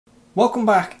Welcome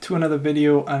back to another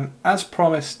video, and as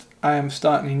promised I am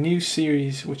starting a new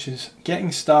series which is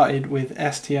getting started with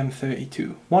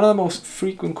STM32. One of the most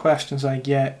frequent questions I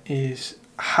get is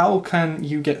how can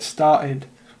you get started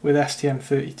with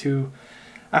STM32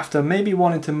 after maybe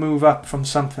wanting to move up from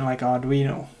something like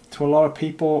Arduino. To a lot of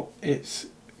people it's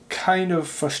kind of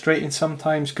frustrating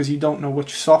sometimes because you don't know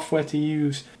which software to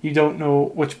use, you don't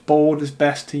know which board is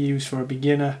best to use for a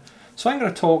beginner. So I'm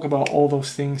going to talk about all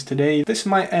those things today. This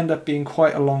might end up being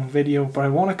quite a long video, but I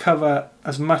want to cover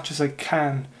as much as I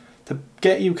can to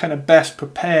get you kind of best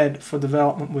prepared for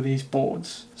development with these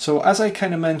boards. So as I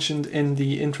kind of mentioned in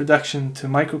the introduction to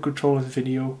microcontrollers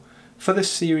video, for this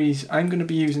series I'm going to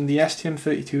be using the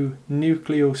STM32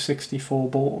 Nucleo 64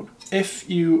 board. If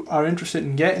you are interested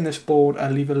in getting this board,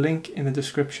 I'll leave a link in the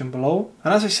description below.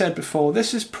 And as I said before,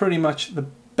 this is pretty much the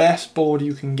best board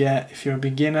you can get if you're a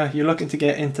beginner, you're looking to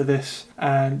get into this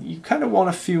and you kind of want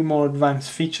a few more advanced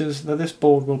features that this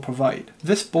board will provide.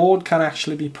 This board can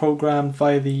actually be programmed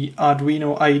via the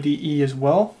Arduino IDE as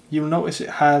well. You'll notice it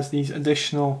has these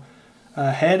additional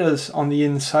headers on the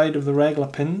inside of the regular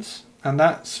pins, and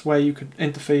that's where you could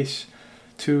interface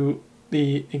to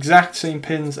the exact same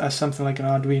pins as something like an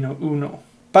Arduino Uno.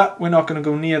 But we're not going to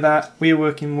go near that. We're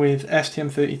working with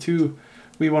STM32.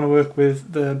 We want to work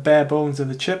with the bare bones of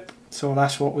the chip, so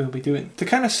that's what we'll be doing. To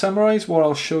kind of summarize what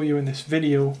I'll show you in this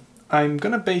video, I'm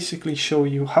going to basically show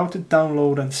you how to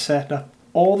download and set up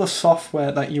all the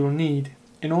software that you will need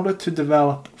in order to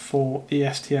develop for the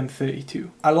STM32.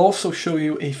 I'll also show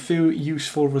you a few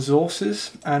useful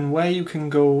resources and where you can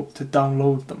go to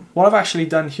download them. What I've actually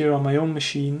done here on my own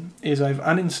machine is I've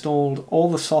uninstalled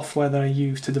all the software that I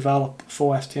use to develop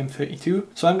for STM32,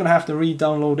 so I'm going to have to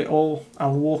re-download it all.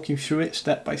 I'll walk you through it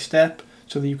step by step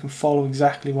so that you can follow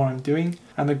exactly what I'm doing.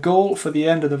 And the goal for the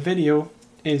end of the video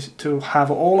is to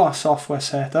have all our software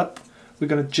set up. We're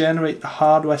going to generate the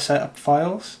hardware setup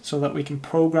files so that we can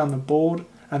program the board,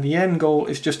 and the end goal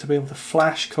is just to be able to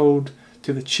flash code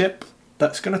to the chip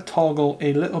that's going to toggle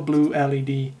a little blue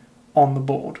LED on the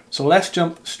board. So let's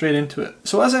jump straight into it.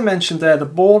 So as I mentioned there, the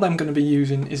board I'm going to be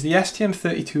using is the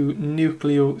STM32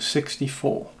 Nucleo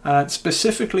 64, and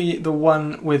specifically the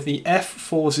one with the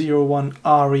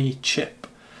F401RE chip.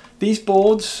 These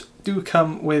boards do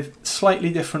come with slightly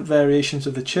different variations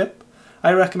of the chip.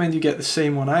 I recommend you get the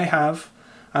same one I have,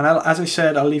 and as I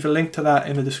said, I'll leave a link to that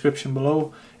in the description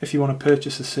below if you want to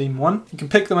purchase the same one. You can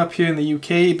pick them up here in the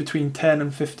UK between £10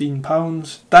 and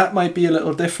 £15. That might be a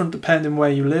little different depending where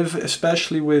you live,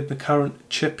 especially with the current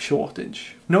chip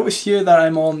shortage. Notice here that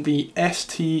I'm on the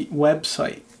ST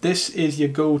website. This is your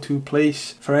go-to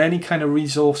place for any kind of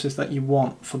resources that you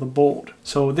want for the board.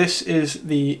 So this is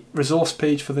the resource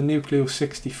page for the Nucleo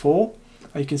 64.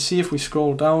 You can see if we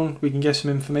scroll down, we can get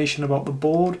some information about the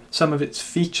board, some of its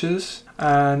features,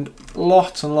 and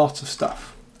lots of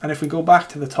stuff. And if we go back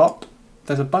to the top,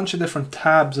 there's a bunch of different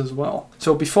tabs as well.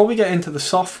 So before we get into the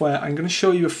software, I'm going to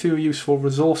show you a few useful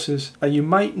resources that you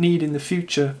might need in the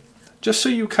future, just so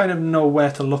you kind of know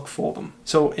where to look for them.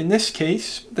 So in this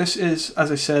case, this is, as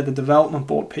I said, the development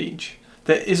board page.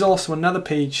 There is also another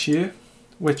page here,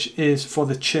 which is for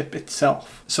the chip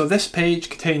itself. So this page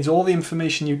contains all the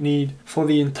information you'd need for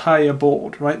the entire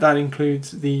board, right? That includes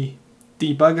the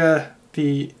debugger,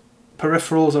 the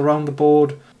peripherals around the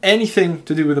board, anything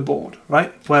to do with the board,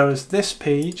 right? Whereas this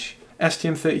page,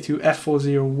 STM32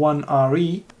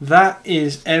 F401RE, that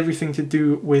is everything to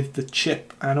do with the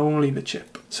chip and only the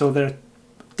chip. So there are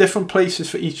different places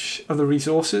for each of the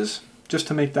resources, just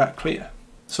to make that clear.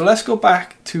 So let's go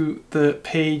back to the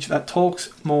page that talks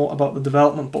more about the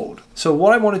development board. So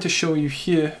what I wanted to show you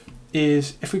here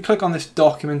is if we click on this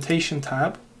documentation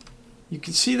tab, you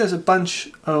can see there's a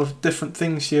bunch of different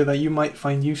things here that you might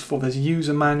find useful. There's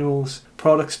user manuals,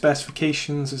 product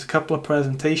specifications, there's a couple of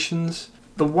presentations.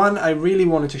 The one I really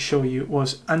wanted to show you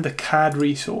was under CAD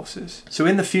resources. So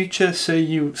in the future, say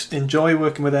you enjoy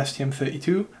working with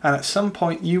STM32 and at some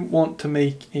point you want to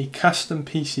make a custom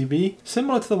PCB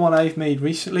similar to the one I've made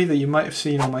recently that you might have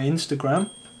seen on my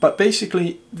Instagram. But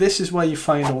basically this is where you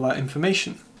find all that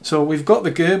information. So we've got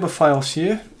the Gerber files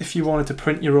here. If you wanted to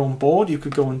print your own board, you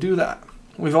could go and do that.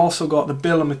 We've also got the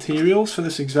bill of materials for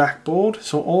this exact board.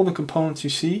 So all the components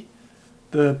you see,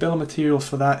 the bill of materials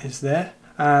for that is there.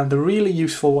 And the really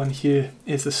useful one here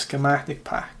is the schematic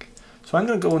pack. So I'm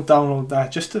going to go and download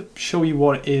that just to show you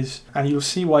what it is, and you'll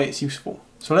see why it's useful.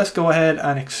 So let's go ahead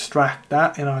and extract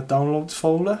that in our downloads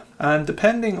folder. And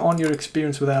depending on your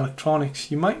experience with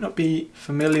electronics, you might not be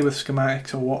familiar with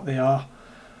schematics or what they are.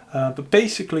 But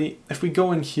basically, if we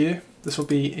go in here, this will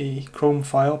be a Chrome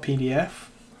file, PDF.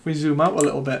 If we zoom out a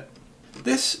little bit,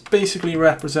 this basically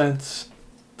represents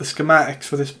the schematics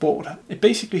for this board. It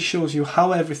basically shows you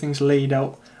how everything's laid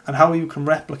out and how you can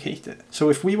replicate it. So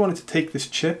if we wanted to take this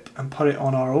chip and put it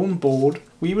on our own board,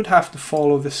 we would have to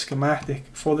follow the schematic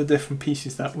for the different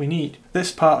pieces that we need.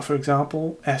 This part, for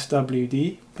example,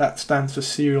 SWD, that stands for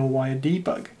serial wire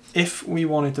debug. If we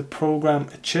wanted to program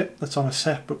a chip that's on a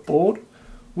separate board,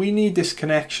 we need this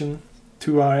connection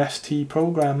to our ST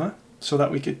programmer so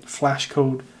that we could flash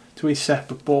code to a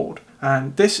separate board.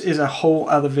 And this is a whole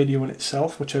other video in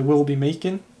itself, which I will be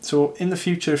making. So in the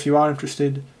future, if you are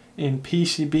interested in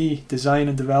PCB design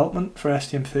and development for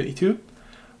STM32,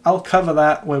 I'll cover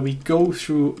that, where we go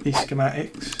through the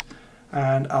schematics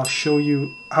and I'll show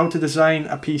you how to design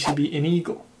a PCB in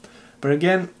Eagle. But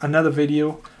again, another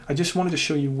video. I just wanted to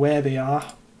show you where they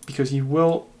are because you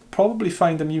will probably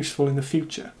find them useful in the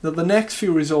future. Now, the next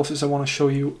few resources I want to show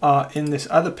you are in this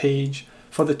other page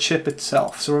for the chip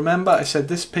itself. So remember, I said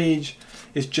this page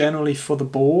is generally for the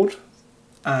board,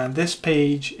 and this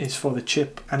page is for the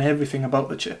chip and everything about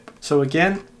the chip. So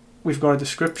again, we've got a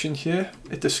description here.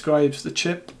 It describes the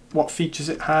chip, what features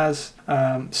it has,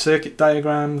 circuit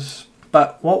diagrams.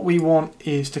 But what we want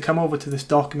is to come over to this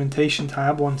documentation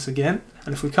tab once again.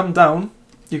 And if we come down,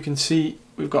 you can see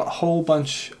we've got a whole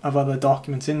bunch of other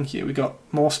documents in here. We've got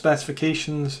more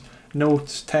specifications,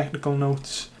 notes, technical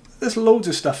notes. There's loads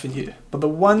of stuff in here. But the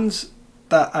ones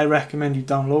that I recommend you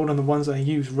download and the ones I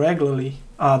use regularly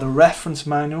are the reference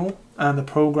manual and the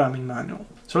programming manual.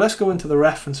 So let's go into the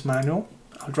reference manual.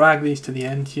 I'll drag these to the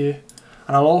end here,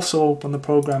 and I'll also open the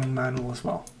programming manual as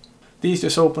well. These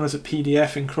just open as a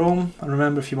PDF in Chrome, and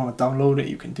remember, if you want to download it,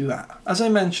 you can do that. As I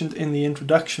mentioned in the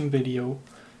introduction video,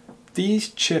 these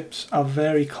chips are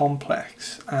very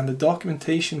complex and the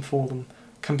documentation for them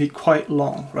can be quite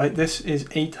long, right? This is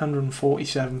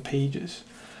 847 pages,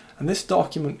 and this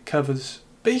document covers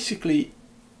basically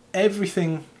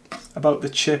everything about the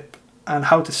chip and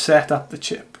how to set up the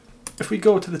chip. If we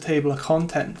go to the table of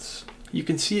contents, you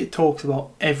can see it talks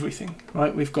about everything,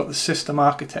 right? We've got the system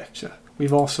architecture.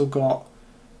 We've also got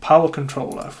power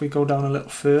controller. If we go down a little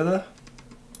further,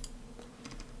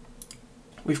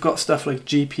 we've got stuff like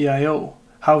GPIO,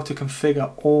 how to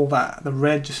configure all that, the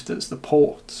registers, the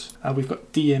ports. We've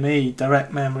got DMA,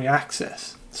 direct memory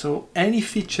access. So any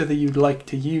feature that you'd like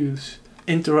to use,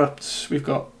 interrupts, we've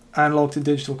got analog to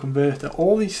digital converter,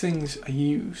 all these things are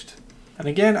used. And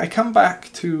again, I come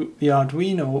back to the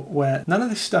Arduino where none of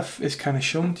this stuff is kind of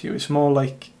shown to you. It's more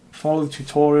like follow the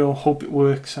tutorial, hope it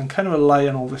works, and kind of rely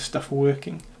on all this stuff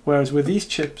working. Whereas with these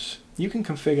chips, you can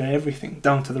configure everything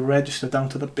down to the register, down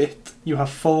to the bit. You have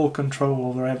full control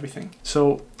over everything.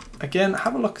 So again,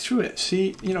 have a look through it.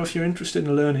 See, if you're interested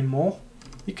in learning more,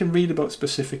 you can read about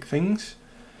specific things.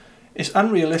 It's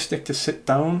unrealistic to sit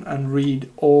down and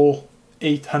read all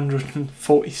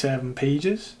 847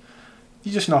 pages.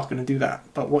 You're just not going to do that.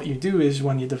 But what you do is,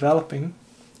 when you're developing,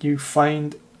 you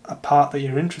find a part that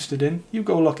you're interested in, you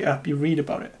go look it up, you read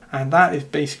about it. And that is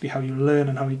basically how you learn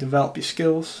and how you develop your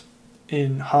skills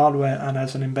in hardware and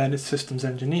as an embedded systems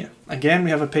engineer. Again, we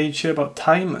have a page here about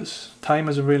timers.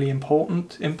 Timers are really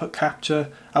important. Input capture,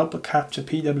 output capture,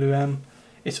 PWM,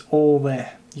 it's all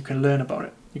there. You can learn about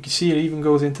it. You can see it even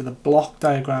goes into the block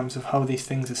diagrams of how these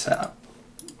things are set up.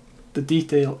 The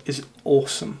detail is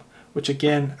awesome, which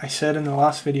again, I said in the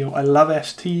last video, I love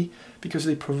ST because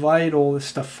they provide all this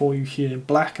stuff for you here in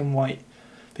black and white.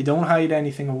 They don't hide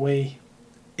anything away.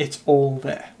 It's all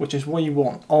there, which is what you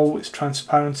want. Always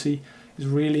transparency is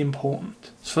really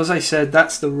important. So as I said,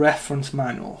 that's the reference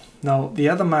manual. Now, the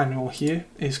other manual here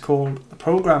is called the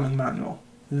programming manual.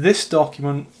 This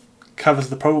document covers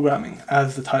the programming,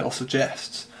 as the title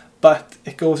suggests, but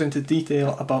it goes into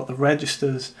detail about the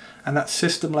registers and that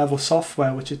system level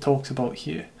software which it talks about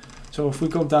here. So if we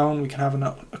go down, we can have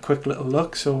a quick little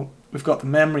look. So we've got the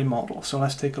memory model, so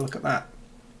let's take a look at that.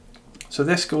 So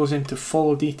this goes into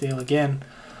full detail again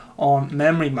on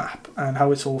memory map and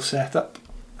how it's all set up.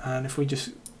 And if we just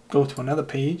go to another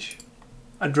page,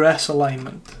 address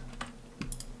alignment.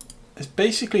 It's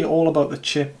basically all about the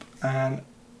chip and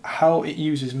how it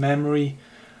uses memory,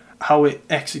 how it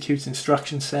executes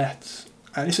instruction sets,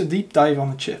 and it's a deep dive on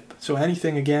the chip. So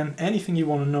anything you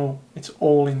want to know, it's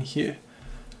all in here.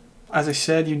 As I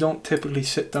said, you don't typically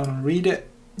sit down and read it.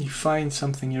 You find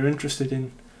something you're interested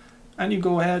in and you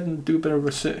go ahead and do a bit of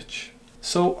research.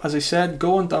 So as I said,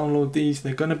 go and download these.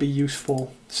 They're going to be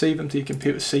useful. Save them to your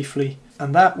computer safely,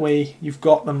 and that way you've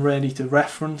got them ready to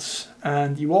reference,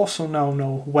 and you also now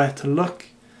know where to look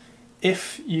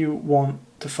if you want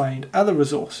to find other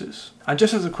resources. And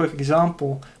just as a quick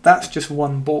example, that's just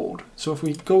one board. So if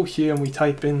we go here and we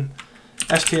type in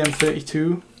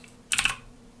STM32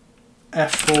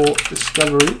 F4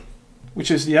 Discovery,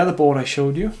 which is the other board I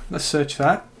showed you. Let's search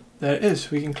that. There it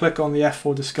is. We can click on the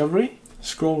F4 Discovery,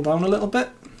 scroll down a little bit,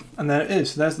 and there it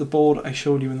is. There's the board I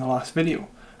showed you in the last video.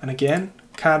 And again,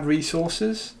 CAD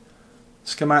resources,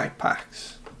 schematic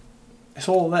packs. It's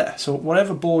all there. So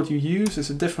whatever board you use, there's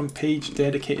a different page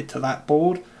dedicated to that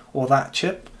board or that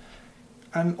chip.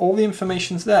 And all the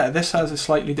information's there. This has a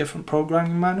slightly different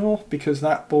programming manual because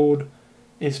that board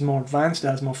is more advanced, it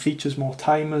has more features, more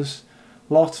timers,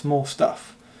 lots more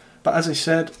stuff. But as I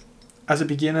said, as a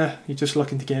beginner, you're just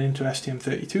looking to get into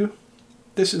STM32,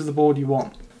 this is the board you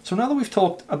want. So now that we've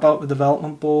talked about the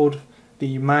development board,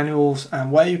 the manuals,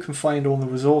 and where you can find all the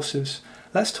resources,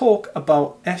 let's talk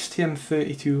about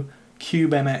STM32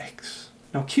 CubeMX.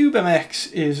 Now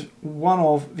CubeMX is one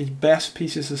of the best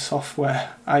pieces of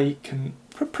software I can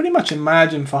pretty much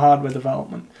imagine for hardware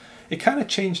development. It kind of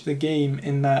changed the game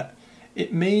in that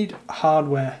it made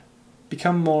hardware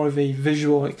become more of a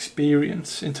visual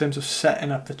experience in terms of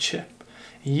setting up the chip.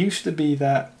 It used to be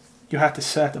that you had to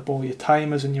set up all your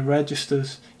timers and your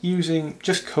registers using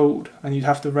just code, and you'd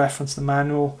have to reference the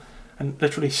manual and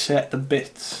literally set the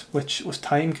bits, which was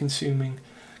time consuming,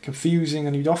 confusing,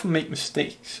 and you'd often make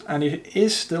mistakes. And it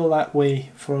is still that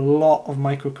way for a lot of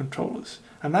microcontrollers.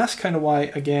 And that's kind of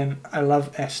why, again, I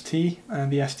love ST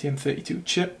and the STM32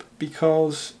 chip,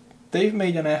 because they've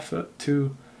made an effort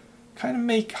to kind of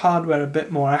make hardware a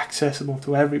bit more accessible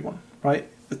to everyone, right?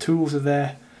 The tools are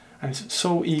there and it's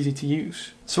so easy to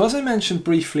use. So as I mentioned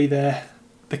briefly there,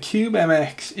 the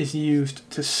CubeMX is used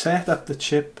to set up the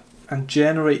chip and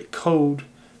generate code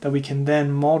that we can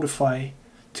then modify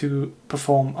to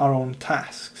perform our own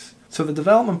tasks. So the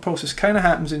development process kind of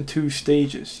happens in two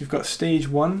stages. You've got stage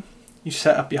one, you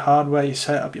set up your hardware, you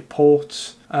set up your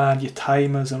ports and your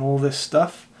timers and all this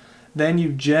stuff. Then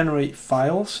you generate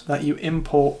files that you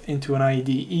import into an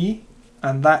IDE,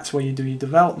 and that's where you do your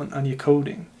development and your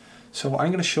coding. So I'm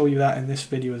going to show you that in this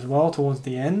video as well towards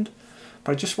the end,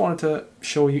 but I just wanted to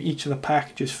show you each of the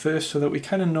packages first so that we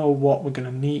kind of know what we're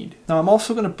going to need. Now I'm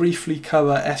also going to briefly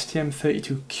cover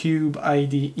STM32 Cube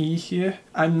IDE here.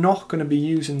 I'm not going to be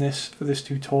using this for this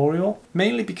tutorial,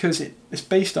 mainly because it's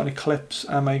based on Eclipse,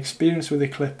 and my experience with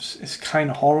Eclipse is kind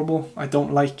of horrible. I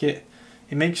don't like it.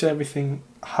 It makes everything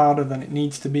harder than it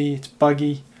needs to be. It's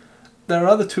buggy. There are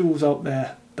other tools out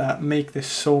there that make this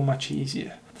so much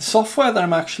easier. The software that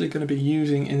I'm actually going to be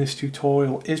using in this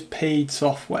tutorial is paid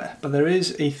software, but there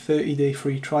is a 30-day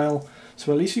free trial,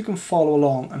 so at least you can follow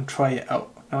along and try it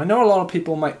out. Now I know a lot of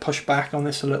people might push back on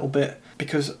this a little bit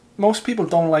because most people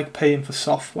don't like paying for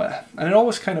software, and it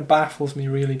always kind of baffles me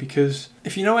really, because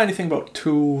if you know anything about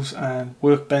tools and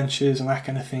workbenches and that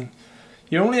kind of thing,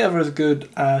 you're only ever as good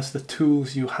as the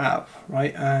tools you have,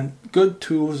 right? And good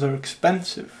tools are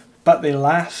expensive, but they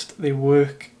last, they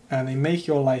work, and they make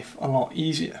your life a lot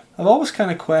easier. I've always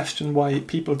kind of questioned why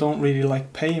people don't really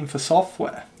like paying for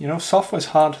software. You know, software's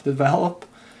hard to develop,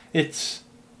 it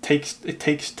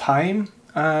takes time,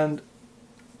 and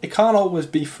it can't always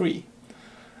be free.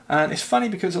 And it's funny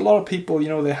because a lot of people, you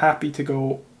know, they're happy to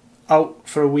go out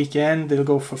for a weekend, they'll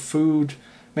go for food,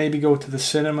 maybe go to the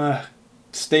cinema,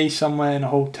 stay somewhere in a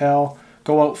hotel,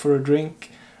 go out for a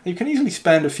drink. You can easily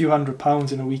spend a few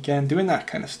 £100s in a weekend doing that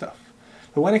kind of stuff.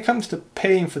 But when it comes to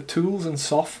paying for tools and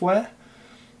software,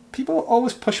 people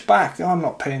always push back. Oh, I'm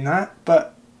not paying that.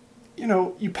 But, you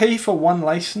know, you pay for one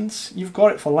license, you've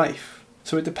got it for life.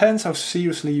 So it depends how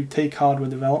seriously you take hardware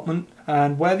development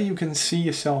and whether you can see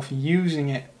yourself using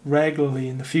it regularly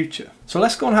in the future. So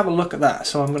let's go and have a look at that.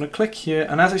 So I'm going to click here,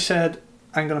 and as I said,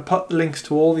 I'm going to put links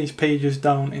to all these pages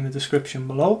down in the description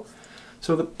below.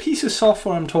 So the piece of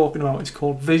software I'm talking about is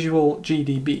called Visual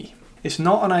GDB. It's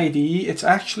not an IDE, it's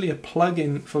actually a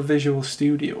plugin for Visual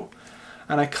Studio.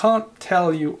 And I can't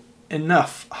tell you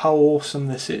enough how awesome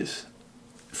this is.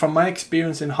 From my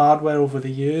experience in hardware over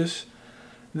the years,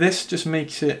 this just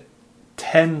makes it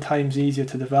 10 times easier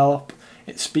to develop.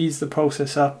 It speeds the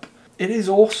process up. It is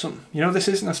awesome. You know, this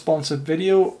isn't a sponsored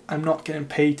video. I'm not getting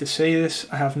paid to say this.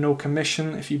 I have no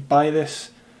commission if you buy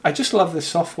this. I just love this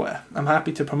software. I'm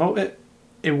happy to promote it.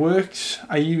 It works.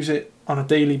 I use it on a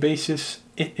daily basis.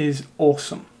 It is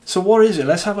awesome. So what is it?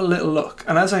 Let's have a little look.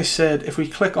 And as I said, if we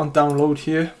click on download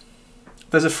here,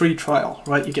 there's a free trial,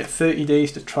 right? You get 30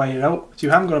 days to try it out. So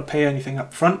you haven't got to pay anything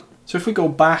up front. So if we go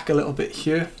back a little bit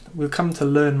here, we'll come to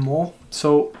learn more.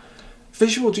 So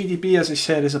Visual GDB, as I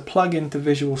said, is a plugin to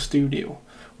Visual Studio.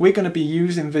 We're going to be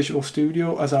using Visual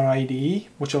Studio as our IDE,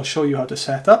 which I'll show you how to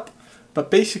set up. But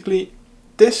basically,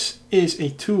 this is a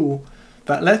tool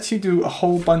that lets you do a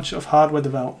whole bunch of hardware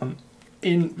development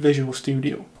in Visual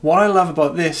Studio. What I love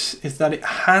about this is that it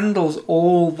handles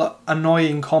all the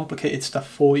annoying, complicated stuff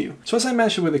for you. So as I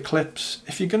mentioned with Eclipse,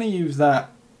 if you're going to use that,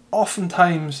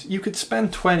 oftentimes you could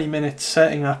spend 20 minutes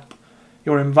setting up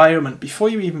your environment before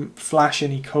you even flash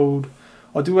any code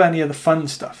or do any of the fun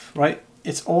stuff, right?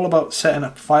 It's all about setting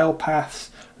up file paths,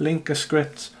 linker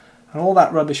scripts, and all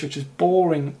that rubbish, which is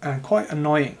boring and quite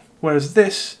annoying. Whereas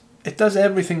this, it does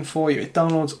everything for you. It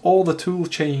downloads all the tool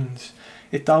chains,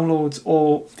 it downloads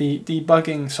all the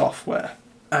debugging software,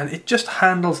 and it just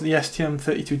handles the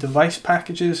STM32 device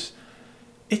packages.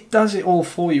 It does it all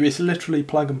for you. It's literally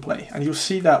plug and play, and you'll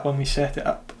see that when we set it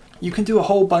up. You can do a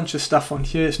whole bunch of stuff on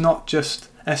here. It's not just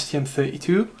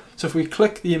STM32. So if we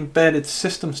click the Embedded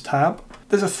Systems tab,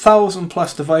 there's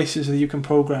 1,000+ devices that you can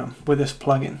program with this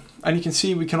plugin. And you can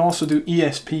see we can also do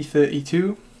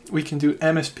ESP32, we can do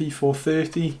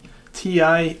MSP430,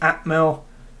 TI, Atmel.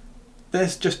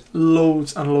 There's just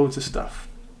loads and loads of stuff.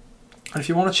 And if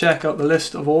you want to check out the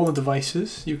list of all the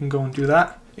devices, you can go and do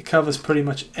that. It covers pretty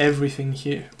much everything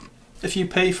here. If you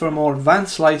pay for a more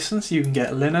advanced license, you can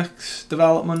get Linux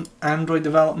development, Android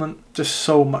development, just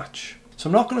so much. So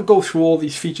I'm not going to go through all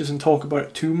these features and talk about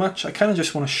it too much. I kind of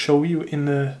just want to show you in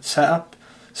the setup.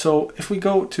 So if we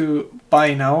go to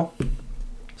Buy Now,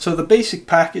 so the basic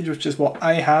package, which is what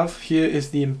I have here,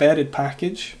 is the embedded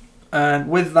package. And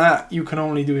with that, you can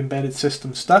only do embedded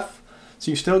system stuff. So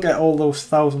you still get all those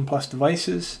 1,000+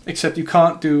 devices, except you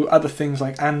can't do other things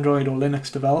like Android or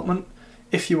Linux development.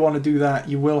 If you want to do that,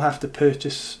 you will have to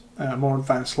purchase a more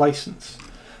advanced license.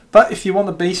 But if you want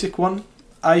the basic one,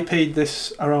 I paid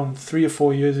this around 3 or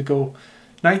 4 years ago,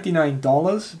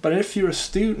 $99. But if you're a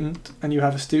student and you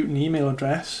have a student email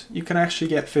address, you can actually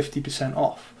get 50%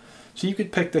 off. So you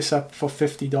could pick this up for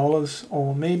 $50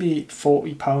 or maybe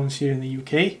 £40 here in the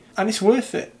UK, and it's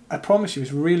worth it. I promise you,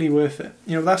 it's really worth it.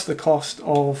 You know, that's the cost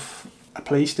of a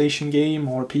PlayStation game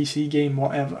or a PC game,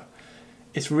 whatever.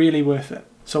 It's really worth it.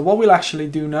 So what we'll actually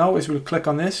do now is we'll click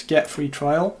on this, Get Free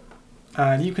Trial,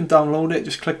 and you can download it.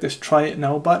 Just click this Try It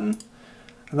Now button,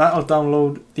 and that'll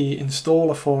download the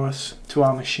installer for us to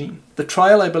our machine. The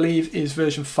trial, I believe, is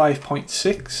version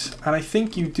 5.6, and I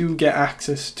think you do get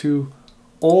access to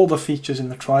all the features in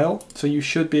the trial, so you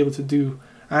should be able to do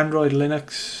Android,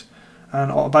 Linux,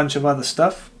 and a bunch of other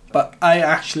stuff. But I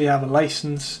actually have a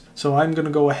license, so I'm going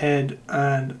to go ahead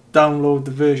and download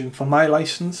the version for my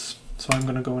license, so I'm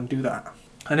going to go and do that.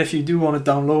 And if you do want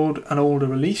to download an older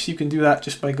release, you can do that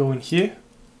just by going here,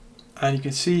 and you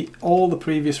can see all the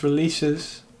previous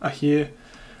releases are here,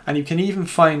 and you can even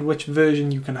find which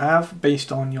version you can have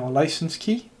based on your license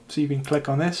key. So you can click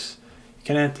on this, you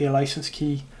can enter your license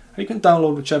key, and you can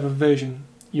download whichever version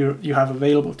you have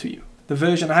available to you. The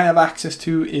version I have access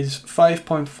to is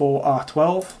 5.4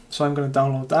 R12, so I'm going to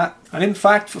download that. And in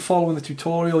fact, for following the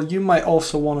tutorial, you might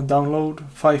also want to download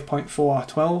 5.4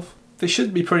 R12. They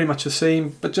should be pretty much the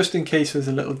same, but just in case there's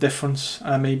a little difference,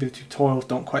 maybe the tutorials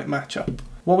don't quite match up.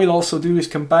 What we'll also do is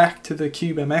come back to the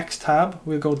CubeMX tab.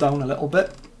 We'll go down a little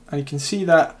bit, and you can see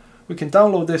that we can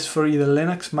download this for either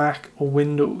Linux, Mac, or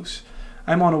Windows.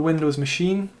 I'm on a Windows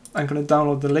machine. I'm going to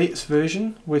download the latest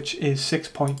version, which is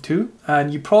 6.2,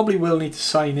 and you probably will need to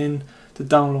sign in to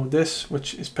download this,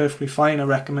 which is perfectly fine. I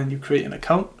recommend you create an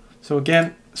account. So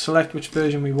again, select which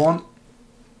version we want.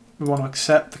 We want to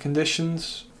accept the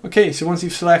conditions. Okay, so once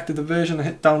you've selected the version and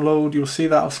hit download, you'll see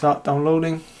that it'll start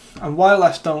downloading. And while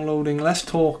that's downloading, let's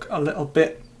talk a little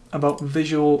bit about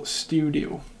Visual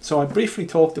Studio. So I briefly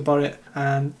talked about it,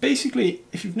 and basically,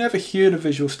 if you've never heard of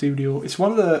Visual Studio, it's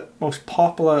one of the most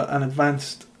popular and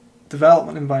advanced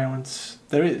development environments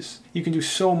there is. You can do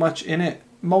so much in it,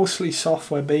 mostly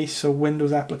software based, so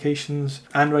Windows applications,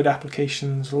 Android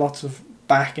applications, lots of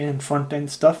back-end, front-end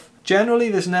stuff. Generally,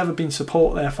 there's never been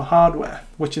support there for hardware,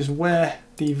 which is where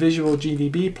the Visual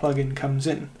GDB plugin comes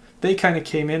in. They kind of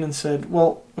came in and said,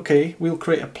 well, okay, we'll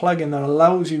create a plugin that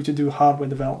allows you to do hardware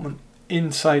development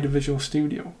inside of Visual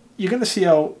Studio. You're going to see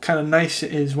how kind of nice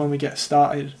it is when we get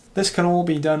started. This can all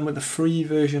be done with the free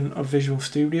version of Visual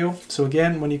Studio. So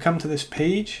again, when you come to this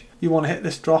page, you want to hit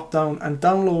this drop down and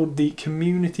download the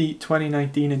Community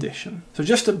 2019 edition. So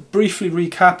just to briefly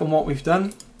recap on what we've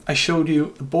done, I showed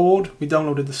you the board, we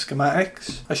downloaded the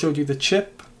schematics, I showed you the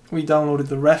chip, we downloaded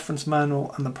the reference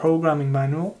manual and the programming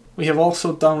manual. We have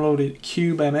also downloaded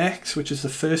CubeMX, which is the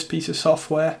first piece of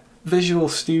software, Visual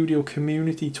Studio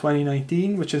Community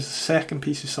 2019, which is the second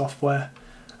piece of software,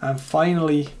 and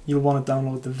finally you'll want to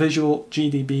download the Visual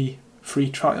GDB free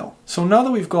trial. So now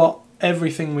that we've got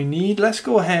everything we need, let's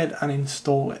go ahead and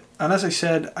install it. And as I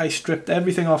said, I stripped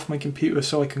everything off my computer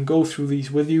so I can go through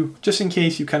these with you, just in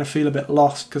case you kind of feel a bit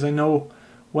lost, because I know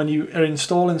when you are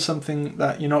installing something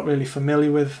that you're not really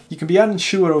familiar with, you can be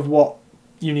unsure of what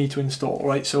you need to install,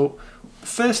 right? So the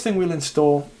first thing we'll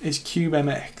install is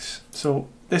CubeMX. So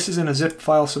this is in a zip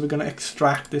file, so we're going to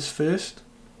extract this first.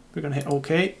 We're going to hit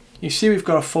OK. You see we've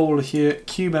got a folder here,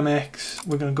 CubeMX.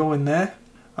 We're going to go in there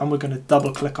and we're going to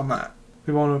double click on that.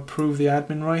 We want to approve the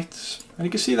admin rights, and you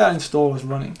can see that install is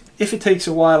running. If it takes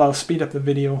a while, I'll speed up the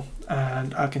video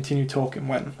and I'll continue talking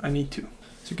when I need to.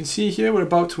 So you can see here we're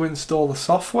about to install the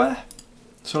software.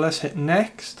 So let's hit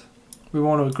next. We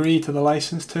want to agree to the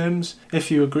license terms.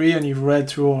 If you agree and you've read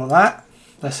through all of that,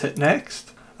 let's hit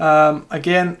next.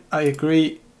 Again, I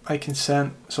agree, I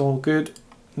consent, it's all good.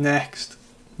 Next.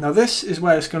 Now this is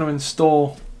where it's going to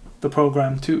install the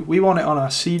program too. We want it on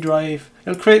our C drive.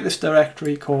 It'll create this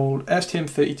directory called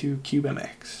STM32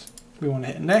 CubeMX. We want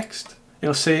to hit next.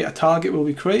 It'll say a target will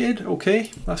be created.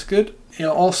 Okay, that's good.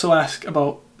 It'll also ask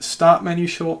about start menu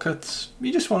shortcuts.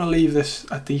 We just want to leave this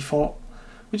at default.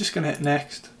 We're just going to hit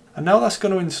next. And now that's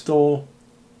going to install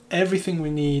everything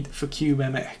we need for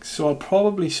CubeMX. So I'll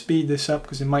probably speed this up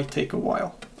because it might take a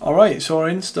while. Alright, so our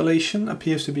installation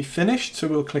appears to be finished. So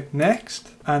we'll click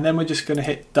next and then we're just going to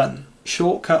hit done.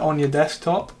 Shortcut on your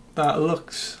desktop that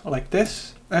looks like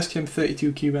this,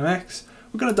 STM32 CubeMX.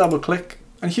 We're going to double click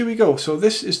and here we go. So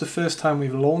this is the first time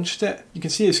we've launched it. You can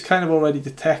see it's kind of already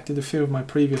detected a few of my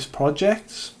previous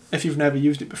projects. If you've never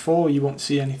used it before, you won't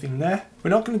see anything there. We're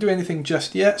not going to do anything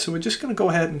just yet, so we're just going to go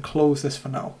ahead and close this for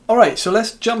now. Alright, so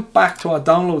let's jump back to our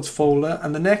downloads folder,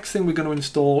 and the next thing we're going to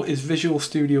install is Visual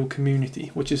Studio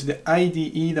Community, which is the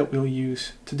IDE that we'll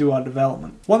use to do our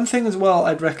development. One thing as well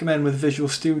I'd recommend with Visual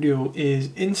Studio is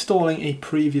installing a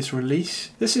previous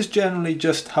release. This is generally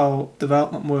just how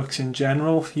development works in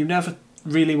general. You never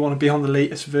really want to be on the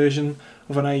latest version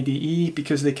of an IDE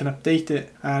because they can update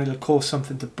it and it'll cause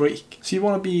something to break. So you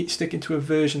want to be sticking to a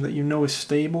version that you know is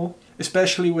stable,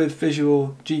 especially with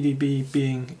Visual GDB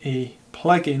being a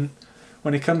plugin.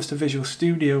 When it comes to Visual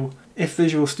Studio, if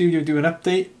Visual Studio do an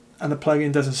update and the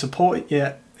plugin doesn't support it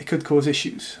yet, it could cause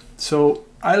issues. So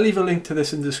I'll leave a link to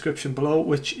this in the description below,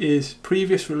 which is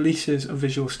previous releases of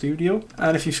Visual Studio.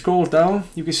 And if you scroll down,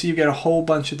 you can see you get a whole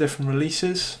bunch of different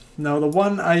releases. Now the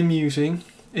one I'm using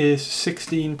is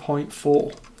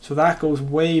 16.4, so that goes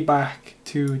way back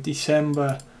to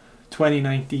December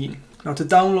 2019. Now to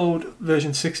download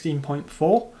version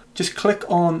 16.4, just click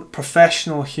on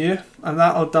Professional here and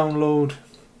that'll download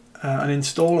an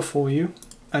installer for you.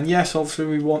 And yes, obviously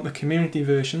we want the community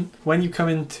version. When you come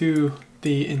into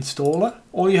the installer,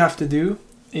 all you have to do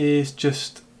is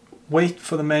just wait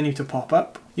for the menu to pop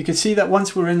up. You can see that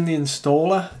once we're in the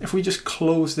installer, if we just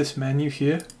close this menu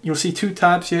here, you'll see two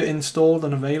tabs here, installed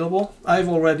and available. I've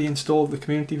already installed the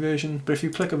community version, but if you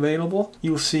click available,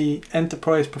 you'll see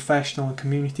enterprise, professional and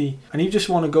community, and you just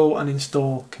want to go and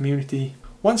install community.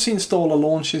 Once the installer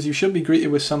launches, you should be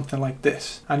greeted with something like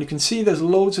this, and you can see there's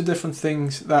loads of different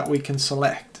things that we can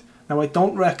select. Now I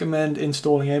don't recommend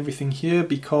installing everything here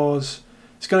because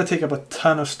it's going to take up a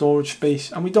ton of storage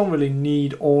space and we don't really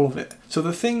need all of it. So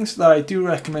the things that I do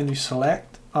recommend you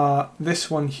select are this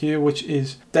one here, which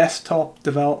is desktop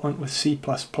development with C++.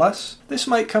 This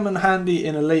might come in handy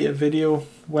in a later video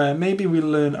where maybe we'll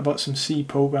learn about some C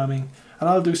programming and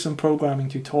I'll do some programming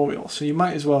tutorials, so you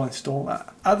might as well install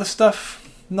that. Other stuff,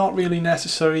 not really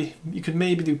necessary. You could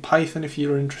maybe do Python if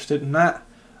you're interested in that.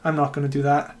 I'm not going to do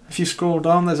that. If you scroll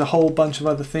down, there's a whole bunch of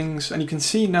other things, and you can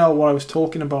see now what I was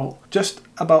talking about, just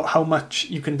about how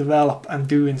much you can develop and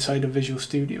do inside of Visual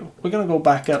Studio. We're going to go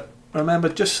back up. Remember,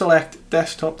 just select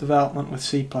desktop development with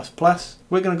C++.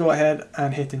 We're going to go ahead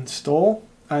and hit install,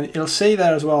 and it'll say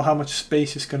there as well how much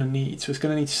space it's going to need. So it's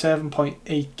going to need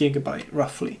 7.8 gigabyte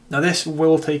roughly. Now this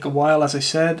will take a while, as I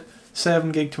said,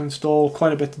 7 gig to install,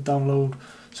 quite a bit to download.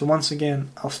 So once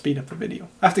again, I'll speed up the video.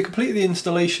 After completing the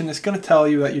installation, it's going to tell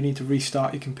you that you need to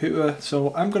restart your computer.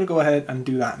 So I'm going to go ahead and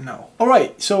do that now.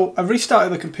 Alright, so I've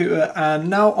restarted the computer and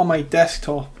now on my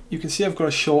desktop, you can see I've got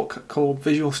a shortcut called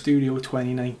Visual Studio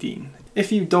 2019.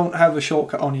 If you don't have a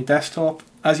shortcut on your desktop,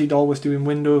 as you'd always do in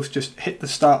Windows, just hit the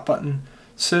start button,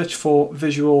 search for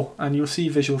Visual, and you'll see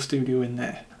Visual Studio in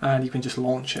there. And you can just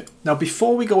launch it. Now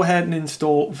before we go ahead and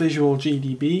install Visual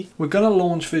GDB, we're going to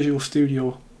launch Visual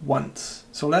Studio once.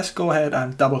 So let's go ahead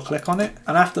and double click on it,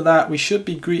 and after that we should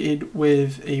be greeted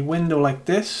with a window like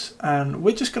this, and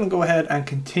we're just going to go ahead and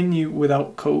continue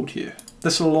without code here.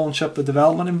 This will launch up the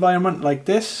development environment like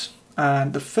this,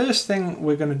 and the first thing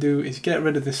we're going to do is get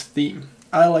rid of this theme.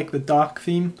 I like the dark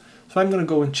theme, so I'm going to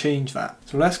go and change that.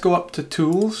 So let's go up to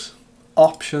Tools,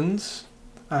 Options,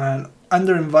 and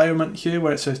under Environment here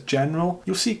where it says General,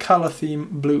 you'll see color theme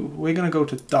blue. We're going to go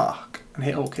to dark and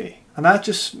hit OK. And that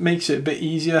just makes it a bit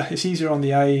easier. It's easier on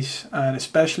the eyes, and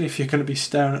especially if you're going to be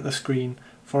staring at the screen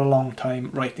for a long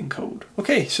time writing code.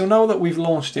 Okay, so now that we've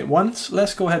launched it once,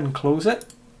 let's go ahead and close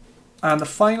it. And the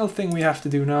final thing we have to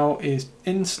do now is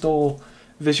install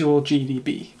Visual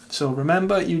GDB. So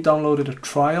remember, you downloaded a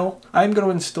trial. I'm going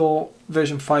to install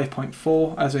version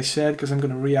 5.4, as I said, because I'm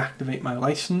going to reactivate my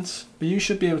license. But you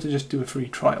should be able to just do a free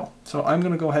trial. So I'm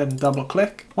going to go ahead and double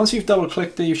click. Once you've double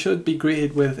clicked it, you should be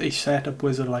greeted with a setup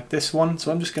wizard like this one.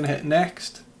 So I'm just going to hit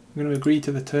next. I'm going to agree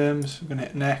to the terms. I'm going to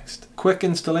hit next. Quick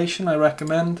installation, I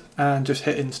recommend, and just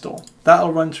hit install.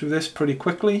 That'll run through this pretty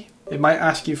quickly. It might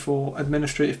ask you for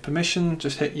administrative permission.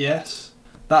 Just hit yes.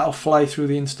 That'll fly through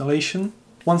the installation.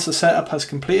 Once the setup has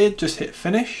completed, just hit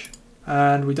finish,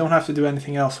 and we don't have to do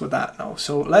anything else with that now.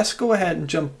 So let's go ahead and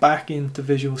jump back into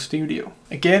Visual Studio.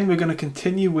 Again, we're going to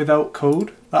continue without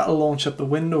code. That'll launch up the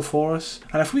window for us.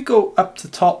 And if we go up to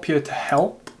top here to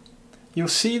help, you'll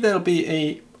see there'll be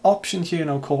a option here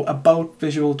now called About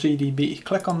Visual GDB.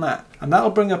 Click on that and that'll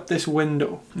bring up this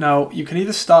window. Now you can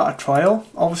either start a trial.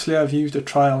 Obviously I've used a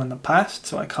trial in the past,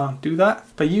 so I can't do that,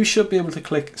 but you should be able to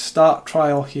click Start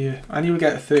Trial here and you'll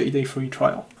get a 30-day free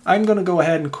trial. I'm going to go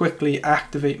ahead and quickly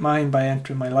activate mine by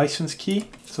entering my license key.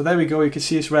 So there we go, you can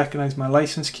see it's recognized my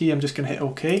license key. I'm just going to hit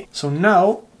OK. So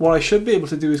now what I should be able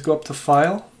to do is go up to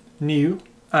File, New,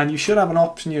 and you should have an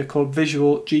option here called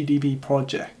Visual GDB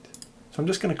Project. So I'm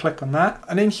just going to click on that,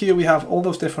 and in here we have all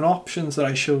those different options that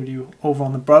I showed you over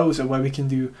on the browser, where we can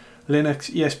do Linux,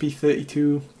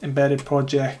 ESP32, embedded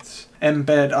projects,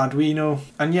 embed Arduino,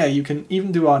 and yeah, you can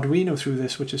even do Arduino through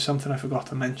this, which is something I forgot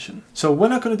to mention. So we're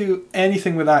not going to do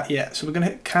anything with that yet, so we're going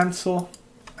to hit cancel,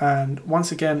 and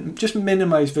once again just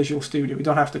minimize Visual Studio. We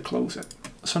don't have to close it.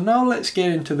 So now let's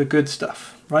get into the good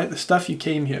stuff, right? The stuff you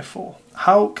came here for.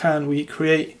 How can we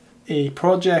create a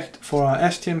project for our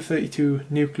STM32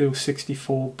 Nucleo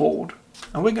 64 board?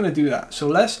 And we're going to do that. So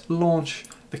let's launch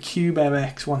the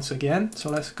CubeMX once again. So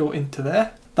let's go into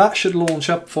there. That should launch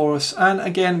up for us, and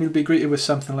again we'll be greeted with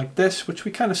something like this, which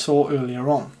we kind of saw earlier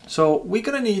on. So we're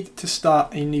going to need to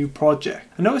start a new project.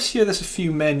 And notice here there's a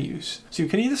few menus. So you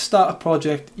can either start a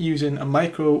project using a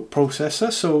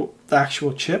microprocessor, so the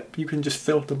actual chip, you can just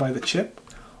filter by the chip,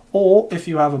 or if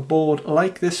you have a board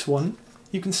like this one,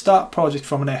 you can start a project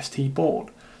from an ST board.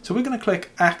 So we're going to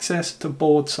click Access to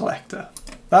Board Selector.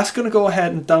 That's going to go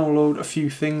ahead and download a few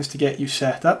things to get you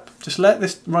set up. Just let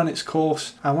this run its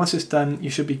course, and once it's done you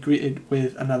should be greeted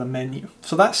with another menu.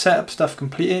 So that's setup stuff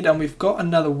completed, and we've got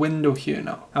another window here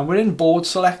now. And we're in Board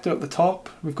Selector at the top.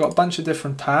 We've got a bunch of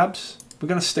different tabs. We're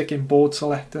going to stick in Board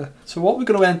Selector. So what we're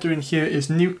going to enter in here is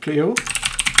Nucleo.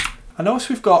 I notice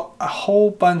we've got a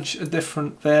whole bunch of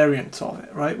different variants of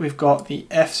it, right? We've got the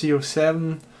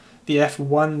F07, the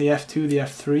F1, the F2, the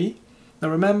F3. Now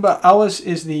remember, ours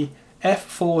is the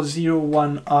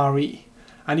F401RE,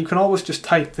 and you can always just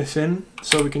type this in.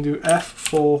 So we can do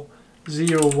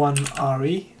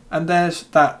F401RE, and there's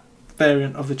that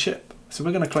variant of the chip. So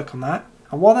we're going to click on that.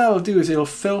 And what that'll do is it'll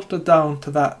filter down to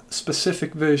that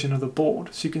specific version of the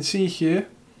board. So you can see here,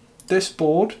 this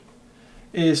board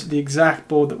is the exact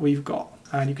board that we've got,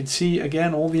 and you can see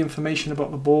again all the information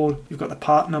about the board. You've got the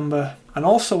part number, and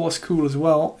also what's cool as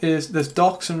well is there's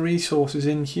docs and resources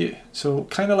in here. So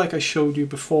kind of like I showed you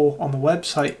before on the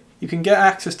website, you can get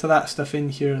access to that stuff in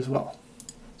here as well.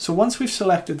 So once we've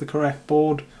selected the correct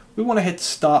board, we want to hit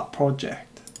Start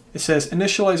Project. It says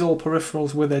initialize all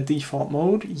peripherals with their default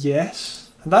mode,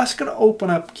 yes, and that's going to open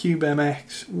up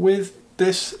CubeMX with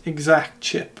this exact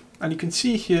chip. And you can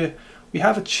see here we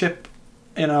have a chip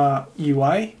in our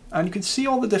UI, and you can see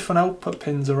all the different output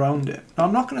pins around it. Now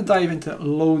I'm not going to dive into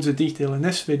loads of detail in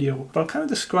this video, but I'll kind of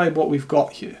describe what we've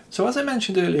got here. So as I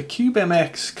mentioned earlier,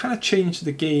 CubeMX kind of changed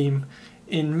the game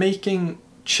in making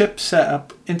chip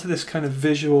setup into this kind of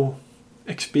visual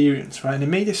experience, right? And it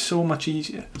made it so much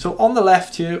easier. So on the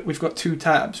left here we've got two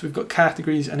tabs. We've got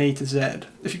categories and A to Z.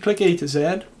 If you click A to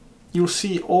Z, you'll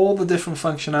see all the different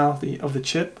functionality of the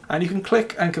chip, and you can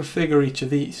click and configure each of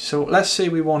these. So let's say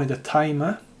we wanted a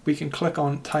timer. We can click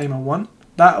on timer 1.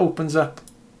 That opens up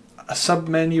a sub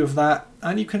menu of that,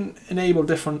 and you can enable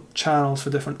different channels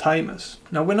for different timers.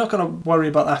 Now we're not going to worry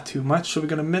about that too much, so we're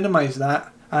going to minimize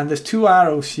that, and there's two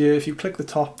arrows here. If you click the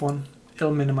top one,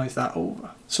 it'll minimize that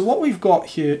over. So what we've got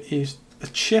here is a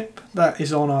chip that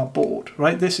is on our board,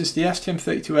 right? This is the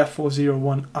STM32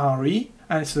 F401RE,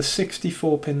 and it's the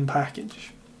 64-pin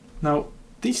package. Now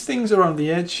these things around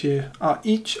the edge here are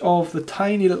each of the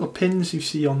tiny little pins you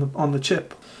see on the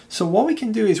chip. So what we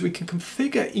can do is we can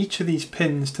configure each of these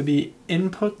pins to be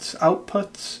inputs,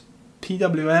 outputs,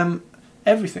 PWM,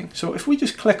 everything. So if we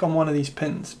just click on one of these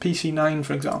pins, PC9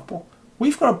 for example,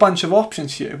 we've got a bunch of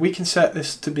options here. We can set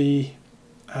this to be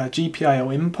a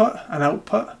GPIO input, an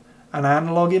output, an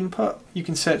analog input. You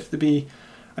can set it to be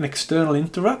an external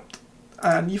interrupt,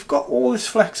 and you've got all this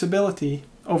flexibility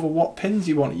over what pins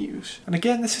you want to use. And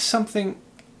again, this is something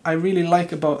I really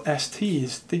like about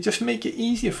STs. They just make it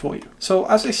easier for you. So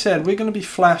as I said, we're going to be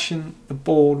flashing the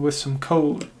board with some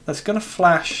code that's going to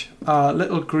flash our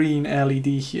little green LED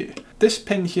here. This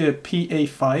pin here,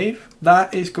 PA5,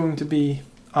 that is going to be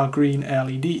our green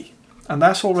LED, and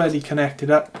that's already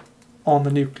connected up on the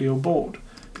nucleo board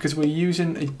because we're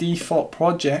using a default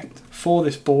project for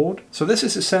this board. So this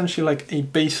is essentially like a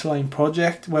baseline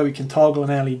project where we can toggle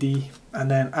an LED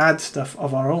and then add stuff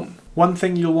of our own. One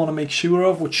thing you'll want to make sure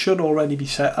of, which should already be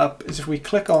set up, is if we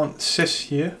click on sys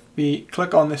here, we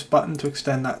click on this button to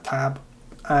extend that tab,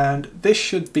 and this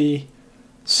should be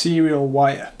serial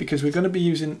wire because we're going to be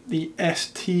using the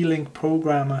ST-Link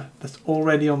programmer that's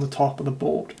already on the top of the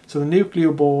board. So the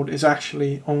nucleo board is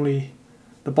actually only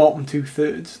the bottom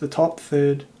 2/3. The top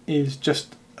third is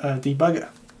just a debugger.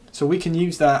 So we can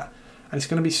use that, and it's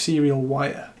going to be serial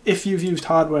wire. If you've used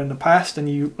hardware in the past and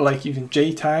you like using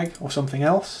JTAG or something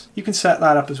else, you can set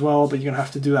that up as well, but you're going to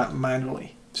have to do that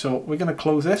manually. So we're going to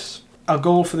close this. Our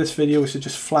goal for this video is to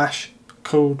just flash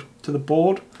code to the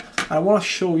board. I want to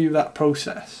show you that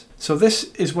process. So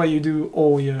this is where you do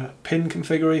all your pin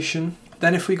configuration.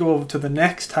 Then if we go over to the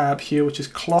next tab here, which is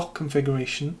clock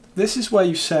configuration, this is where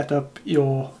you set up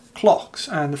your clocks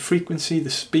and the frequency, the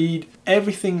speed,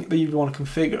 everything that you want to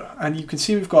configure. And you can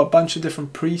see we've got a bunch of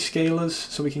different pre-scalers,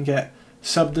 so we can get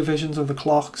subdivisions of the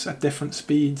clocks at different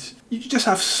speeds. You just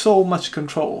have so much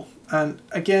control. And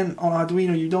again, on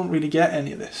Arduino, you don't really get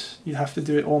any of this. You have to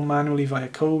do it all manually via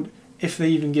code, if they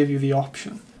even give you the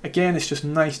option. Again, it's just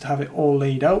nice to have it all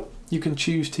laid out. You can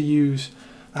choose to use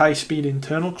the high-speed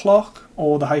internal clock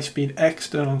or the high-speed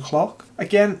external clock.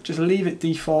 Again, just leave it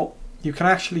default. You can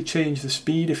actually change the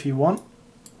speed if you want.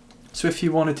 So if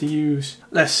you wanted to use,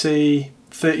 let's say,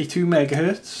 32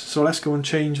 megahertz, so let's go and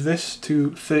change this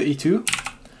to 32.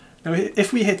 Now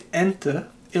if we hit enter,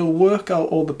 it'll work out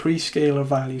all the pre-scaler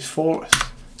values for us.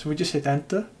 So we just hit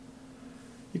enter.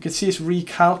 You can see it's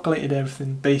recalculated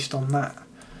everything based on that.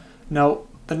 Now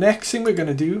the next thing we're going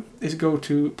to do is go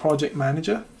to Project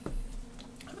Manager,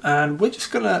 and we're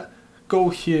just going to go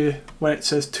here where it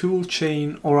says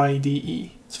Toolchain or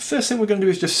IDE. So first thing we're going to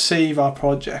do is just save our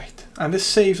project, and this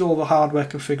saves all the hardware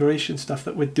configuration stuff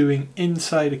that we're doing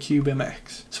inside a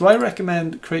CubeMX. So I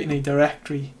recommend creating a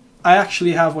directory. I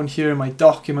actually have one here in my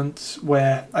documents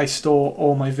where I store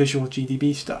all my Visual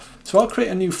GDB stuff. So I'll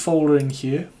create a new folder in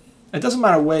here. It doesn't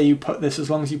matter where you put this as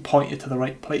long as you point it to the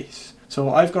right place. So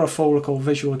I've got a folder called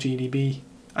Visual GDB,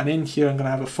 and in here I'm going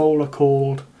to have a folder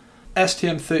called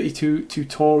STM32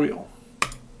 tutorial,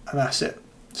 and that's it.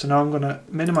 So now I'm going to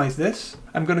minimize this.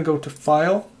 I'm going to go to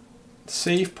File,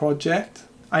 Save Project.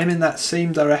 I'm in that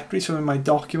same directory, so in my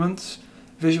documents,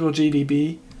 Visual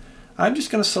GDB. I'm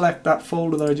just going to select that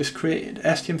folder that I just created,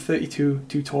 STM32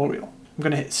 tutorial. I'm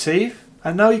going to hit Save,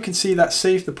 and now you can see that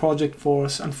saved the project for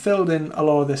us and filled in a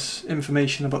lot of this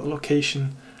information about the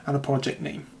location and the project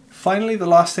name. Finally, the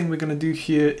last thing we're going to do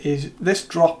here is this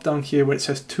drop down here where it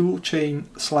says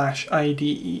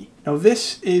Toolchain/IDE. Now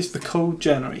this is the code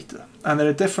generator, and there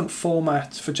are different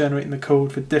formats for generating the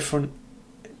code for different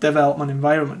development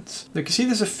environments. You can see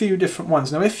there's a few different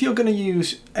ones. Now if you're going to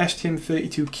use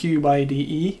STM32 Cube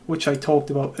IDE, which I talked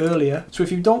about earlier, so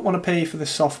if you don't want to pay for this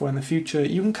software in the future,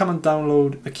 you can come and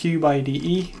download the Cube IDE.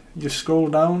 You just scroll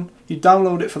down, you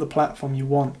download it for the platform you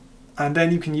want, and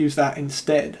then you can use that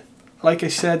instead. Like I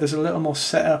said, there's a little more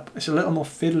setup, it's a little more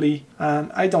fiddly,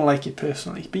 and I don't like it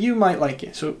personally, but you might like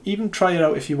it, so even try it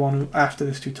out if you want to after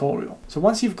this tutorial. So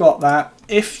once you've got that,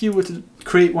 if you were to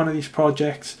create one of these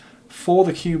projects for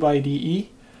the Cube IDE,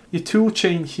 your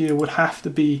toolchain here would have to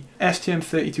be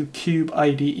STM32 Cube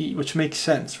IDE, which makes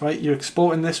sense, right? You're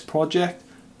exporting this project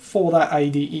for that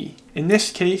IDE. In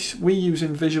this case, we're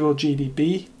using Visual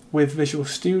GDB with Visual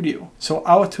Studio. So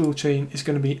our toolchain is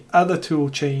going to be other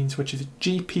toolchains, which is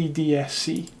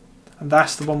GPDSC, and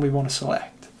that's the one we want to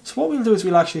select. So what we'll do is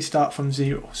we'll actually start from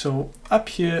 0. So up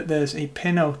here there's a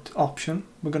pinout option.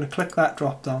 We're going to click that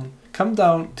drop down, come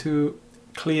down to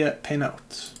clear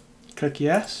pinouts, click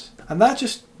yes, and that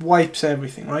just wipes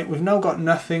everything, right? We've now got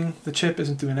nothing, the chip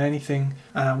isn't doing anything,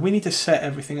 we need to set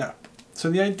everything up. So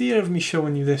the idea of me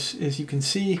showing you this is you can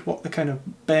see what the kind of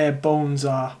bare bones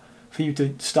are for you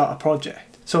to start a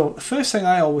project. So the first thing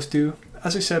I always do,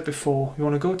 as I said before, you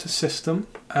want to go to System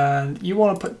and you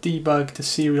want to put Debug to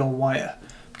Serial Wire,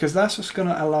 because that's what's going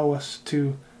to allow us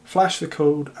to flash the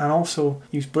code and also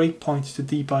use breakpoints to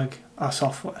debug our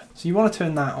software. So you want to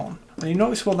turn that on. And you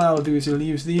notice what that will do is it'll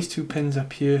use these two pins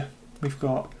up here. We've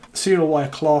got serial wire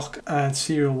clock and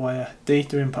serial wire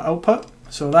data input output.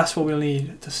 So that's what we'll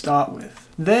need to start with.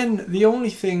 Then the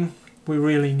only thing we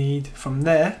really need from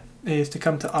there is to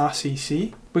come to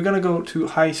RCC. We're going to go to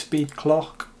high speed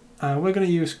clock, and we're going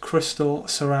to use crystal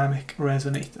ceramic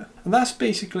resonator. And that's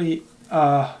basically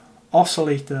our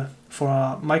oscillator for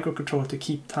our microcontroller to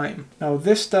keep time. Now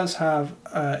this does have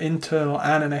an internal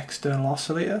and an external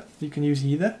oscillator. You can use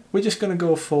either. We're just going to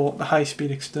go for the high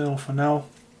speed external for now,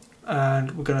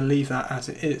 and we're going to leave that as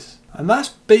it is. And that's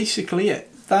basically it.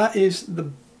 That is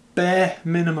the bare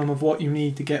minimum of what you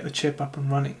need to get the chip up and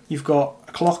running. You've got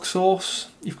a clock source,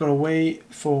 you've got a way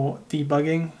for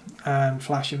debugging and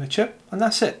flashing the chip, and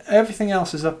that's it. Everything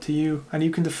else is up to you, and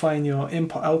you can define your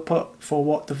input output for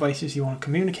what devices you want to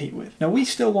communicate with. Now we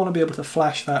still want to be able to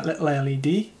flash that little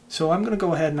LED, so I'm going to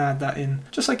go ahead and add that in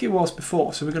just like it was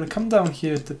before. So we're going to come down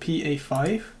here to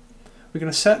PA5, we're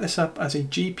going to set this up as a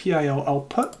GPIO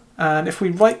output, and if we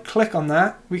right click on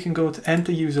that, we can go to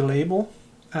enter user label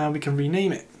and we can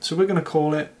rename it. So we're going to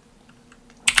call it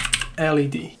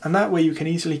LED, and that way you can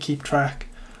easily keep track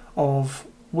of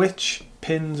which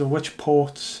pins or which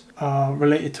ports are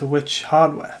related to which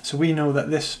hardware. So we know that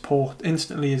this port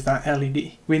instantly is that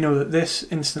LED. We know that this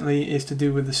instantly is to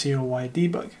do with the serial wire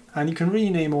debug. And you can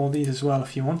rename all these as well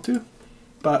if you want to,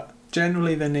 but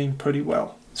generally they're named pretty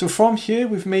well. So from here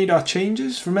we've made our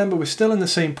changes. Remember, we're still in the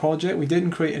same project, we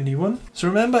didn't create a new one. So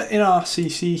remember, in our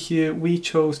CC here we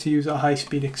chose to use our high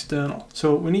speed external.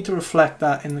 So we need to reflect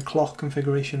that in the clock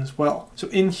configuration as well. So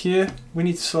in here we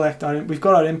need to select we've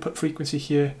got our input frequency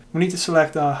here. We need to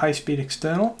select our high speed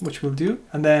external, which we'll do.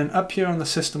 And then up here on the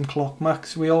system clock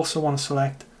mux, we also want to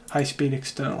select high speed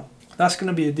external. That's going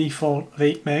to be a default of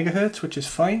 8 MHz, which is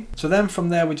fine. So then from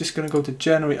there we're just going to go to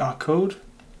generate our code.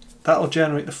 That'll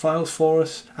generate the files for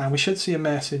us, and we should see a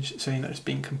message saying that it's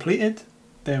been completed.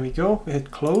 There we go, we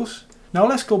hit close. Now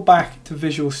let's go back to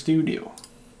Visual Studio.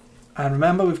 And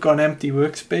remember, we've got an empty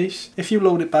workspace. If you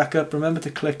load it back up, remember to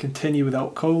click continue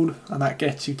without code, and that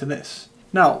gets you to this.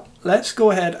 Now let's go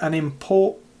ahead and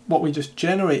import what we just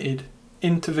generated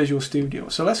into Visual Studio.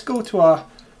 So let's go to our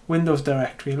Windows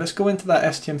directory. Let's go into that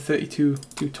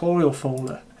STM32 tutorial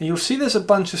folder, and you'll see there's a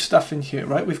bunch of stuff in here,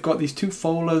 right? We've got these two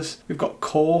folders. We've got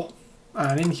core,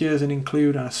 and in here is an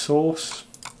include and a source,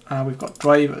 and we've got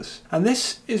drivers. And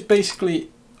this is basically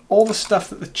all the stuff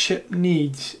that the chip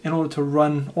needs in order to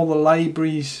run all the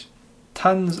libraries,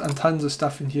 tons and tons of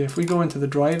stuff in here. If we go into the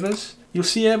drivers, you'll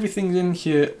see everything's in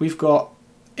here. We've got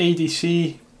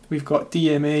ADC, we've got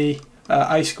DMA,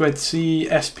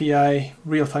 I2C, SPI,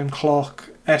 real-time clock,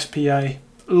 SPI,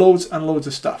 loads and loads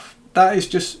of stuff. That is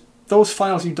just, those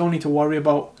files you don't need to worry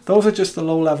about. Those are just the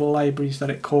low-level libraries that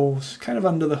it calls, kind of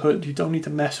under the hood. You don't need to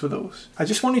mess with those. I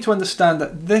just want you to understand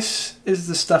that this is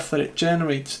the stuff that it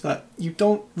generates that you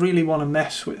don't really want to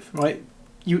mess with, right?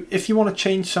 If you want to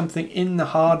change something in the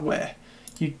hardware,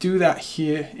 you do that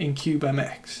here in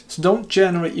CubeMX. So don't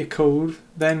generate your code,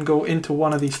 then go into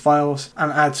one of these files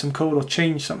and add some code or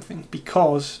change something,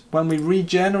 because when we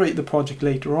regenerate the project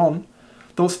later on,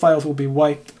 those files will be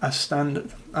wiped as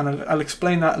standard. And I'll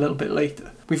explain that a little bit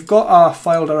later. We've got our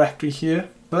file directory here,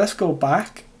 but let's go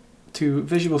back to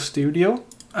Visual Studio.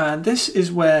 And this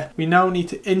is where we now need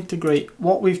to integrate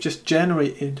what we've just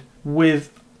generated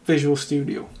with Visual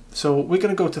Studio. So we're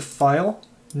going to go to File,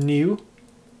 New,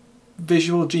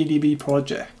 Visual GDB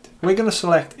Project. We're going to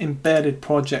select Embedded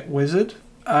Project Wizard,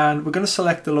 and we're going to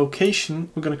select the location.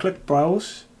 We're going to click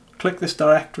Browse, click this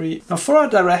directory. Now for our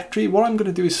directory, what I'm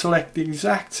going to do is select the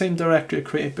exact same directory I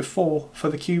created before for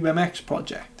the CubeMX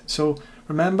project. So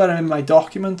remember, I'm in my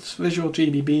documents, Visual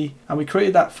GDB, and we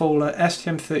created that folder,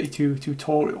 STM32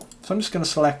 tutorial. So I'm just going to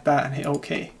select that and hit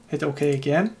OK. Hit OK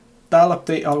again. That'll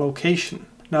update our location.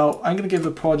 Now I'm going to give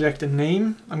the project a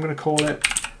name. I'm going to call it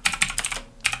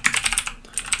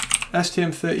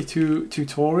STM32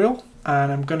 tutorial,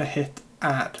 and I'm going to hit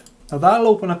add. Now that'll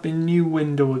open up a new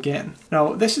window again.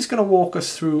 Now this is going to walk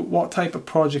us through what type of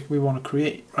project we want to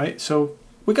create, right? So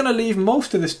we're going to leave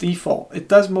most of this default. It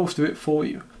does most of it for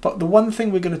you. But the one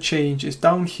thing we're going to change is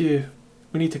down here,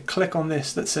 we need to click on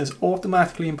this that says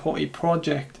automatically import a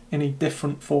project in a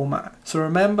different format. So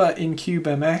remember in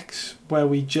CubeMX where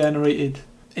we generated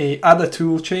a other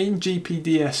toolchain,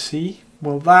 GPDSC,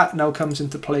 well that now comes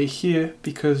into play here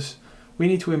because we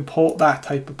need to import that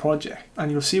type of project.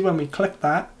 And you'll see when we click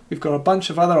that, we've got a bunch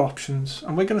of other options,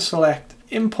 and we're going to select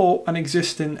import an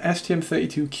existing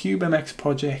STM32 CubeMX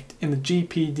project in the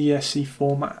GPDSC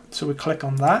format. So we click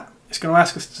on that. It's going to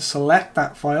ask us to select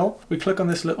that file. We click on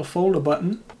this little folder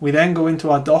button. We then go into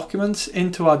our documents,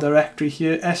 into our directory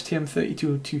here,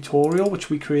 STM32 tutorial, which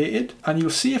we created. And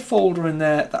you'll see a folder in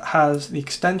there that has the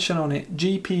extension on it,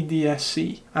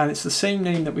 GPDSC. And it's the same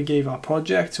name that we gave our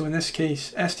project. So in this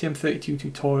case, STM32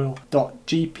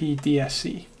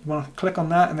 tutorial.gpdsc. You want to click on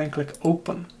that and then click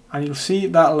open. And you'll see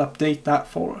that'll update that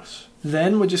for us.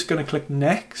 Then we're just going to click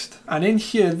next, and in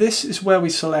here this is where we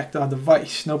select our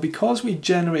device. Now because we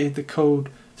generated the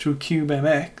code through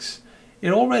CubeMX,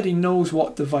 it already knows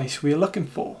what device we're looking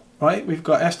for, right? We've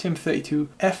got STM32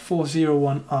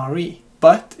 F401RE,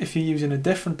 but if you're using a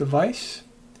different device,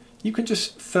 you can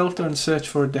just filter and search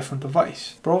for a different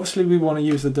device. But obviously we want to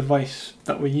use the device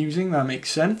that we're using, that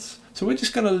makes sense. So we're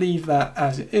just going to leave that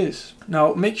as it is.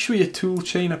 Now make sure your tool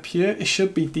chain up here, it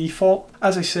should be default.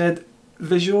 As I said,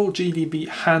 Visual GDB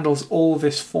handles all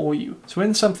this for you. So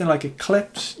in something like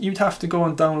Eclipse, you'd have to go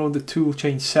and download the tool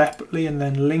chain separately and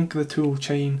then link the tool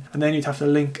chain, and then you'd have to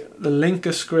link the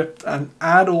linker script and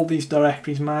add all these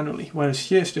directories manually. Whereas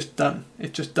here it's just done.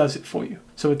 It just does it for you.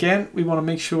 So again, we want to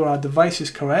make sure our device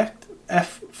is correct.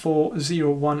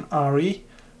 F401RE,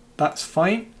 that's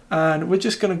fine. And we're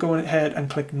just going to go ahead and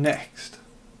click next.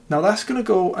 Now that's going to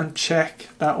go and check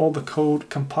that all the code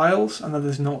compiles and that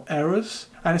there's no errors.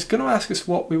 And it's going to ask us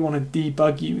what we want to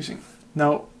debug using.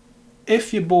 Now,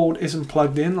 if your board isn't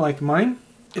plugged in like mine,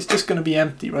 it's just going to be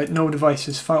empty, right? No device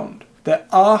is found. There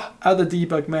are other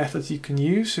debug methods you can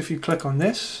use. If you click on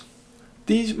this,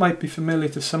 these might be familiar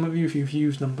to some of you if you've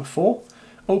used them before.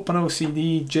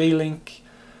 OpenOCD, JLink,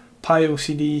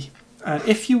 PyOCD. And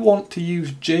if you want to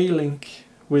use JLink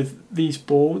with these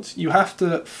boards, you have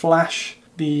to flash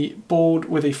the board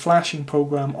with a flashing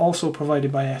program also provided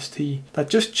by ST that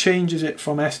just changes it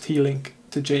from ST-Link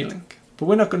to JLink. But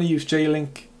we're not going to use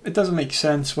JLink. It doesn't make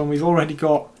sense when we've already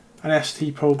got an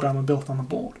ST programmer built on the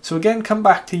board. So again, come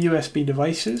back to USB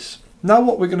devices. Now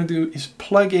what we're going to do is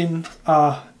plug in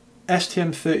our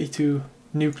STM32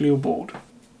 nucleo board.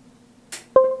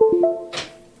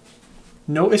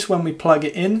 Notice when we plug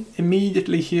it in,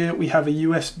 immediately here we have a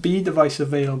USB device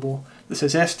available that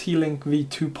says ST-Link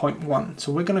v2.1.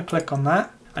 So we're going to click on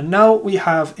that. And now we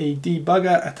have a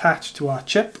debugger attached to our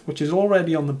chip, which is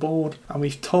already on the board. And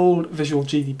we've told Visual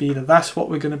GDB that that's what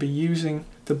we're going to be using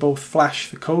to both flash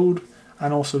the code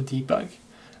and also debug.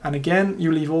 And again,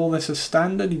 you leave all this as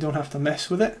standard. You don't have to mess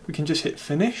with it. We can just hit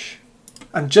finish.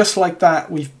 And just like that,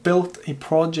 we've built a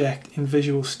project in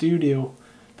Visual Studio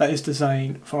that is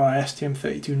designed for our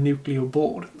STM32 nucleo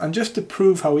board. And just to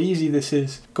prove how easy this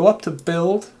is, go up to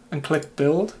build and click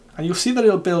build, and you'll see that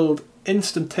it'll build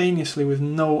instantaneously with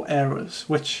no errors,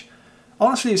 which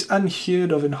honestly is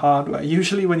unheard of in hardware.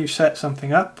 Usually when you set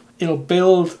something up, it'll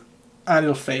build and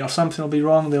it'll fail. Something will be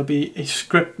wrong, there'll be a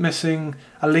script missing,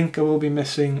 a linker will be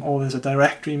missing, or there's a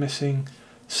directory missing.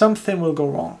 Something will go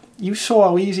wrong. You saw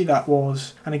how easy that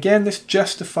was, and again this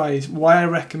justifies why I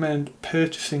recommend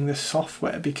purchasing this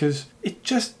software, because it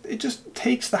just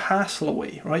takes the hassle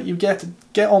away, right? You get to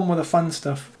get on with the fun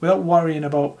stuff without worrying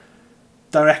about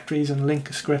directories and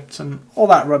linker scripts and all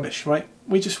that rubbish, right?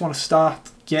 We just want to start,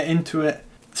 get into it,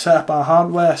 set up our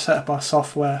hardware, set up our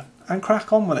software, and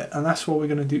crack on with it, and that's what we're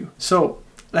going to do. So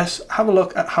let's have a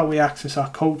look at how we access our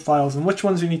code files and which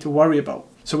ones we need to worry about.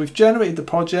 So we've generated the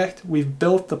project, we've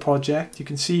built the project. You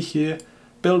can see here,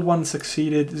 build 1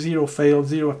 succeeded, 0 failed,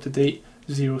 0 up to date,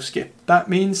 0 skipped. That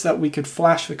means that we could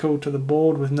flash the code to the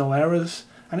board with no errors,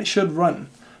 and it should run.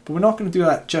 But we're not going to do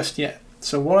that just yet.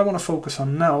 So what I want to focus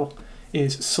on now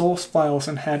is source files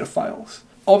and header files.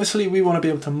 Obviously we want to be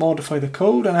able to modify the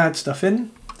code and add stuff in.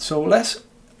 So let's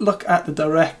look at the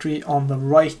directory on the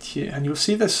right here, and you'll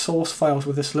see there's source files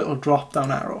with this little drop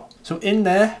down arrow. So in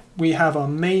there we have our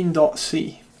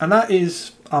main.c, and that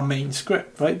is our main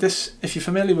script, right? This, if you're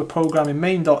familiar with programming,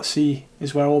 main.c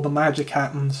is where all the magic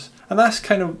happens, and that's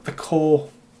kind of the core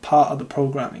part of the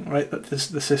programming, right? That is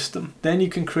the system. Then you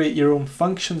can create your own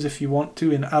functions if you want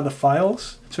to in other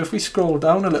files. So if we scroll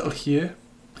down a little here,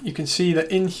 you can see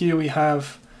that in here we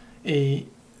have a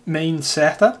main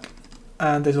setup,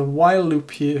 and there's a while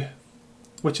loop here,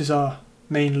 which is our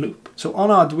main loop. So on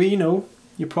Arduino,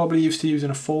 you're probably used to using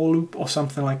a for loop or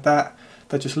something like that,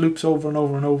 that just loops over and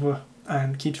over and over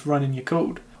and keeps running your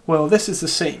code. Well, this is the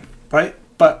same, right?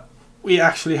 But we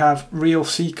actually have real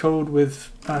C code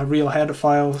with real header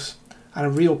files and a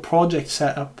real project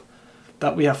setup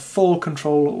that we have full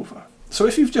control over. So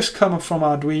if you've just come from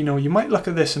Arduino, you might look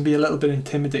at this and be a little bit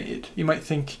intimidated. You might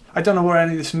think, I don't know what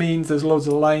any of this means, there's loads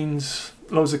of lines,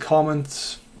 loads of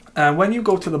comments. And when you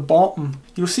go to the bottom,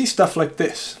 you'll see stuff like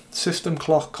this, system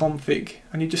clock config,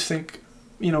 and you just think,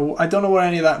 you know, I don't know what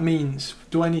any of that means.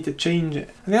 Do I need to change it?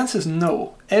 And the answer is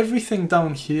no. Everything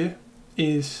down here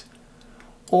is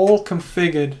all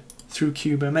configured through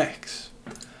CubeMX.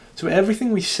 So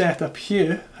everything we set up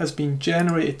here has been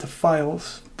generated to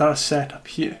files that are set up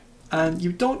here. And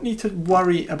you don't need to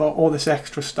worry about all this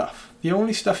extra stuff. The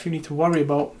only stuff you need to worry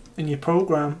about in your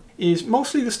program is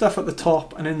mostly the stuff at the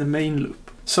top and in the main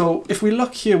loop. So if we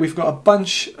look here, we've got a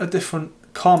bunch of different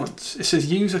comments. It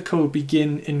says user code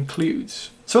begin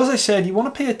includes. So as I said, you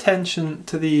want to pay attention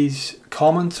to these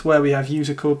comments where we have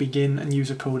user code begin and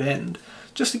user code end.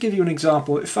 Just to give you an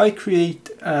example, if I create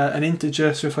an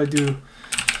integer, so if I do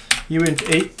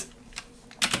uint8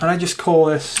 and I just call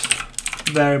this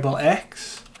variable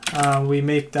x, we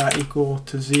make that equal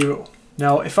to 0.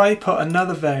 Now if I put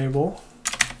another variable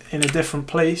in a different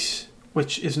place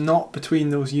which is not between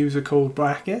those user code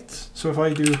brackets, so if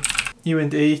I do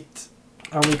uint8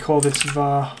 and we call this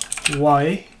var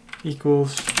y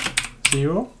equals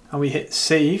 0 and we hit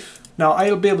save, now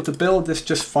I'll be able to build this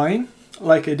just fine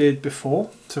like I did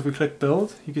before. So if we click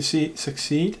build, you can see it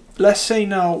succeed. Let's say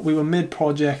now we were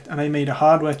mid-project and I made a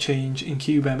hardware change in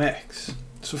CubeMX.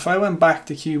 So if I went back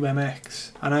to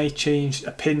CubeMX and I changed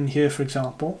a pin here, for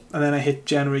example, and then I hit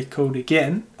generate code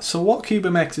again. So what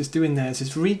CubeMX is doing there is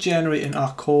it's regenerating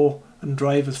our core and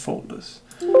drivers folders.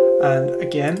 And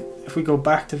again, if we go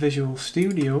back to Visual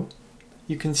Studio,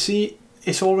 you can see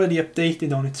it's already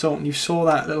updated on its own. You saw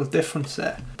that little difference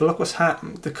there. But look what's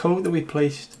happened. The code that we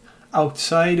placed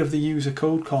outside of the user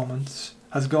code comments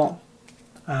has gone.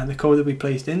 And the code that we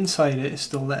placed inside it is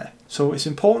still there. So it's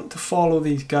important to follow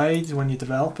these guides when you're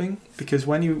developing, because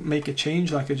when you make a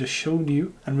change like I just showed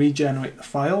you and regenerate the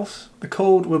files, the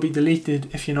code will be deleted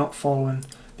if you're not following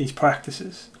these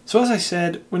practices. So as I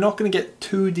said, we're not going to get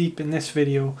too deep in this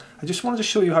video. I just wanted to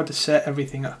show you how to set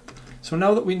everything up. So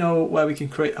now that we know where we can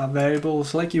create our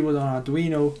variables like you would on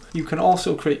Arduino, you can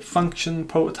also create function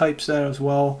prototypes there as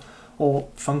well, or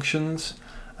functions,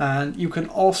 and you can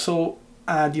also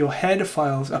add your header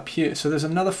files up here. So there's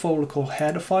another folder called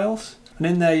header files, and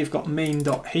in there you've got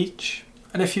main.h,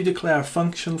 and if you declare a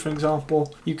function, for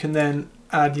example, you can then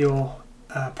add your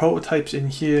prototypes in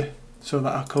here so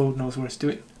that our code knows what it's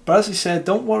doing. But as I said,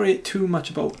 don't worry too much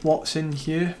about what's in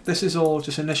here. This is all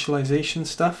just initialization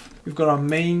stuff. We've got our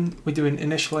main, we're doing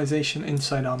initialization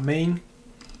inside our main.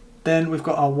 Then we've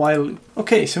got our while loop.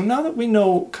 Okay, so now that we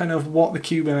know kind of what the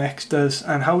CubeMX does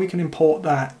and how we can import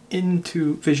that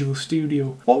into Visual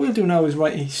Studio, what we'll do now is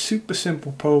write a super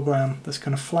simple program that's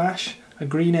going to flash a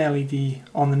green LED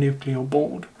on the nucleo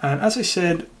board. And as I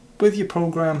said, with your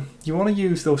program, you want to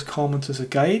use those comments as a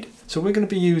guide. So we're going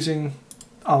to be using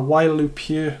our while loop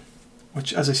here,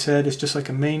 which as I said is just like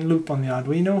a main loop on the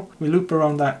Arduino. We loop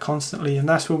around that constantly, and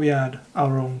that's where we add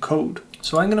our own code.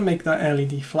 So I'm going to make that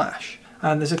LED flash.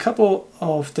 And there's a couple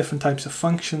of different types of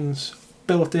functions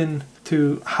built in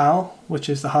to HAL, which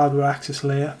is the hardware access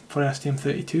layer for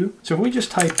STM32. So if we just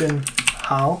type in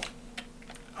HAL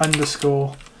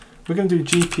underscore, we're going to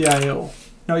do GPIO.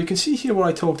 Now you can see here what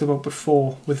I talked about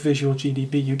before with Visual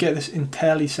GDB. You get this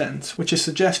IntelliSense, which is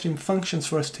suggesting functions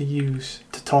for us to use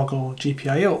to toggle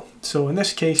GPIO. So in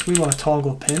this case, we want to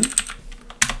toggle pin.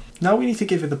 Now we need to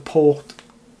give it the port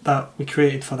that we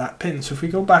created for that pin. So if we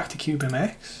go back to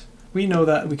CubeMX, we know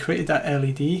that we created that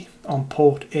LED on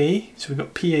port A, so we've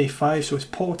got PA5, so it's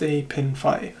port A, pin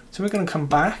 5. So we're going to come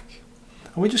back,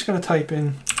 and we're just going to type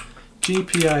in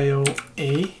GPIO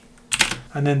A,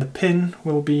 and then the pin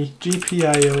will be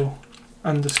GPIO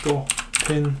underscore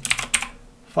pin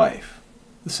 5,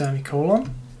 the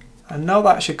semicolon. And now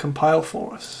that should compile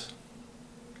for us.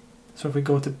 So if we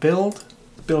go to build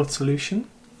solution,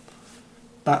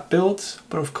 that builds,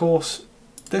 but of course,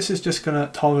 this is just going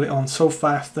to toggle it on so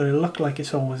fast that it'll look like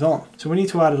it's always on. So we need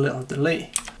to add a little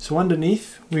delay. So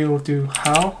underneath we will do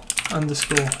HAL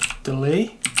underscore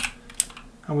delay,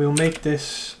 and we'll make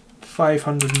this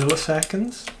 500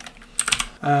 milliseconds.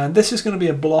 And this is going to be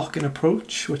a blocking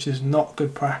approach, which is not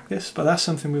good practice, but that's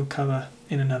something we'll cover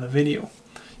in another video.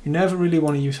 You never really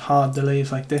want to use hard delays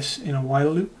like this in a while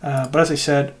loop, but as I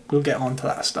said, we'll get on to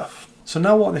that stuff. So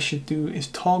now what this should do is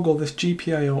toggle this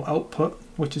GPIO output,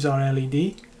 which is our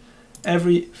LED,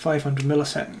 every 500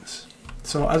 milliseconds.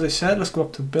 So as I said, let's go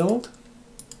up to build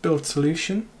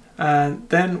solution, and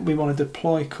then we want to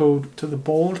deploy code to the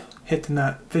board, hitting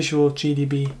that Visual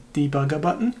GDB debugger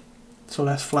button. So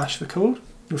let's flash the code.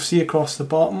 You'll see across the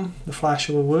bottom the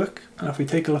flasher will work, and if we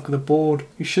take a look at the board,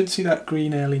 you should see that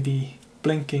green LED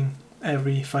blinking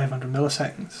every 500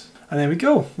 milliseconds. And there we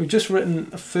go. We've just written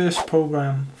a first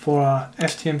program for our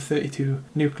STM32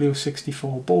 Nucleo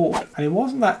 64 board. And it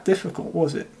wasn't that difficult,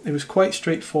 was it? It was quite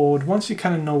straightforward once you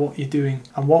kind of know what you're doing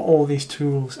and what all these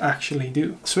tools actually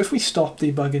do. So if we stop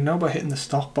debugging now by hitting the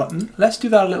stop button, let's do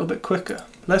that a little bit quicker.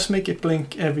 Let's make it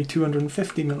blink every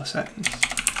 250 milliseconds.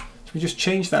 So we just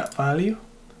change that value,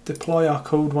 deploy our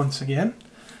code once again,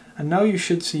 and now you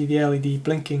should see the LED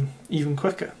blinking even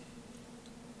quicker.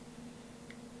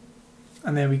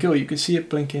 And there we go, you can see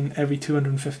it blinking every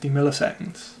 250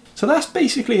 milliseconds. So that's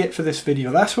basically it for this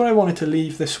video. That's where I wanted to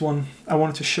leave this one. I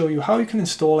wanted to show you how you can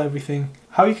install everything,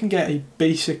 how you can get a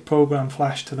basic program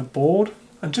flashed to the board,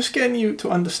 and just getting you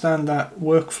to understand that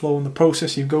workflow and the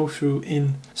process you go through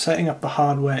in setting up the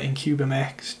hardware in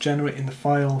CubeMX, generating the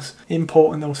files,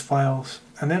 importing those files,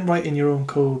 and then writing your own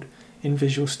code in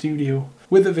Visual Studio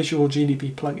with a Visual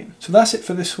GDB plugin. So that's it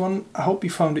for this one. I hope you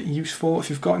found it useful. If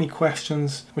you've got any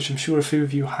questions, which I'm sure a few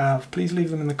of you have, please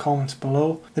leave them in the comments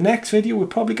below. The next video, we're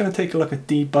probably going to take a look at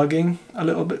debugging a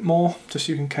little bit more, just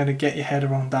so you can kind of get your head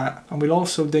around that. And we'll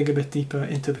also dig a bit deeper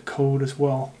into the code as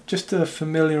well, just to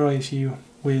familiarize you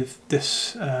with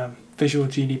this Visual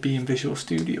GDB and Visual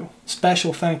Studio.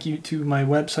 Special thank you to my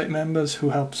website members who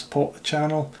help support the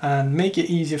channel and make it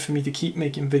easier for me to keep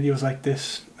making videos like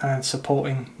this and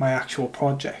supporting my actual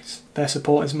projects. Their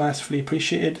support is massively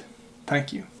appreciated.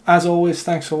 Thank you. As always,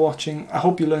 thanks for watching. I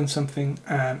hope you learned something,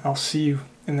 and I'll see you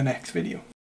in the next video.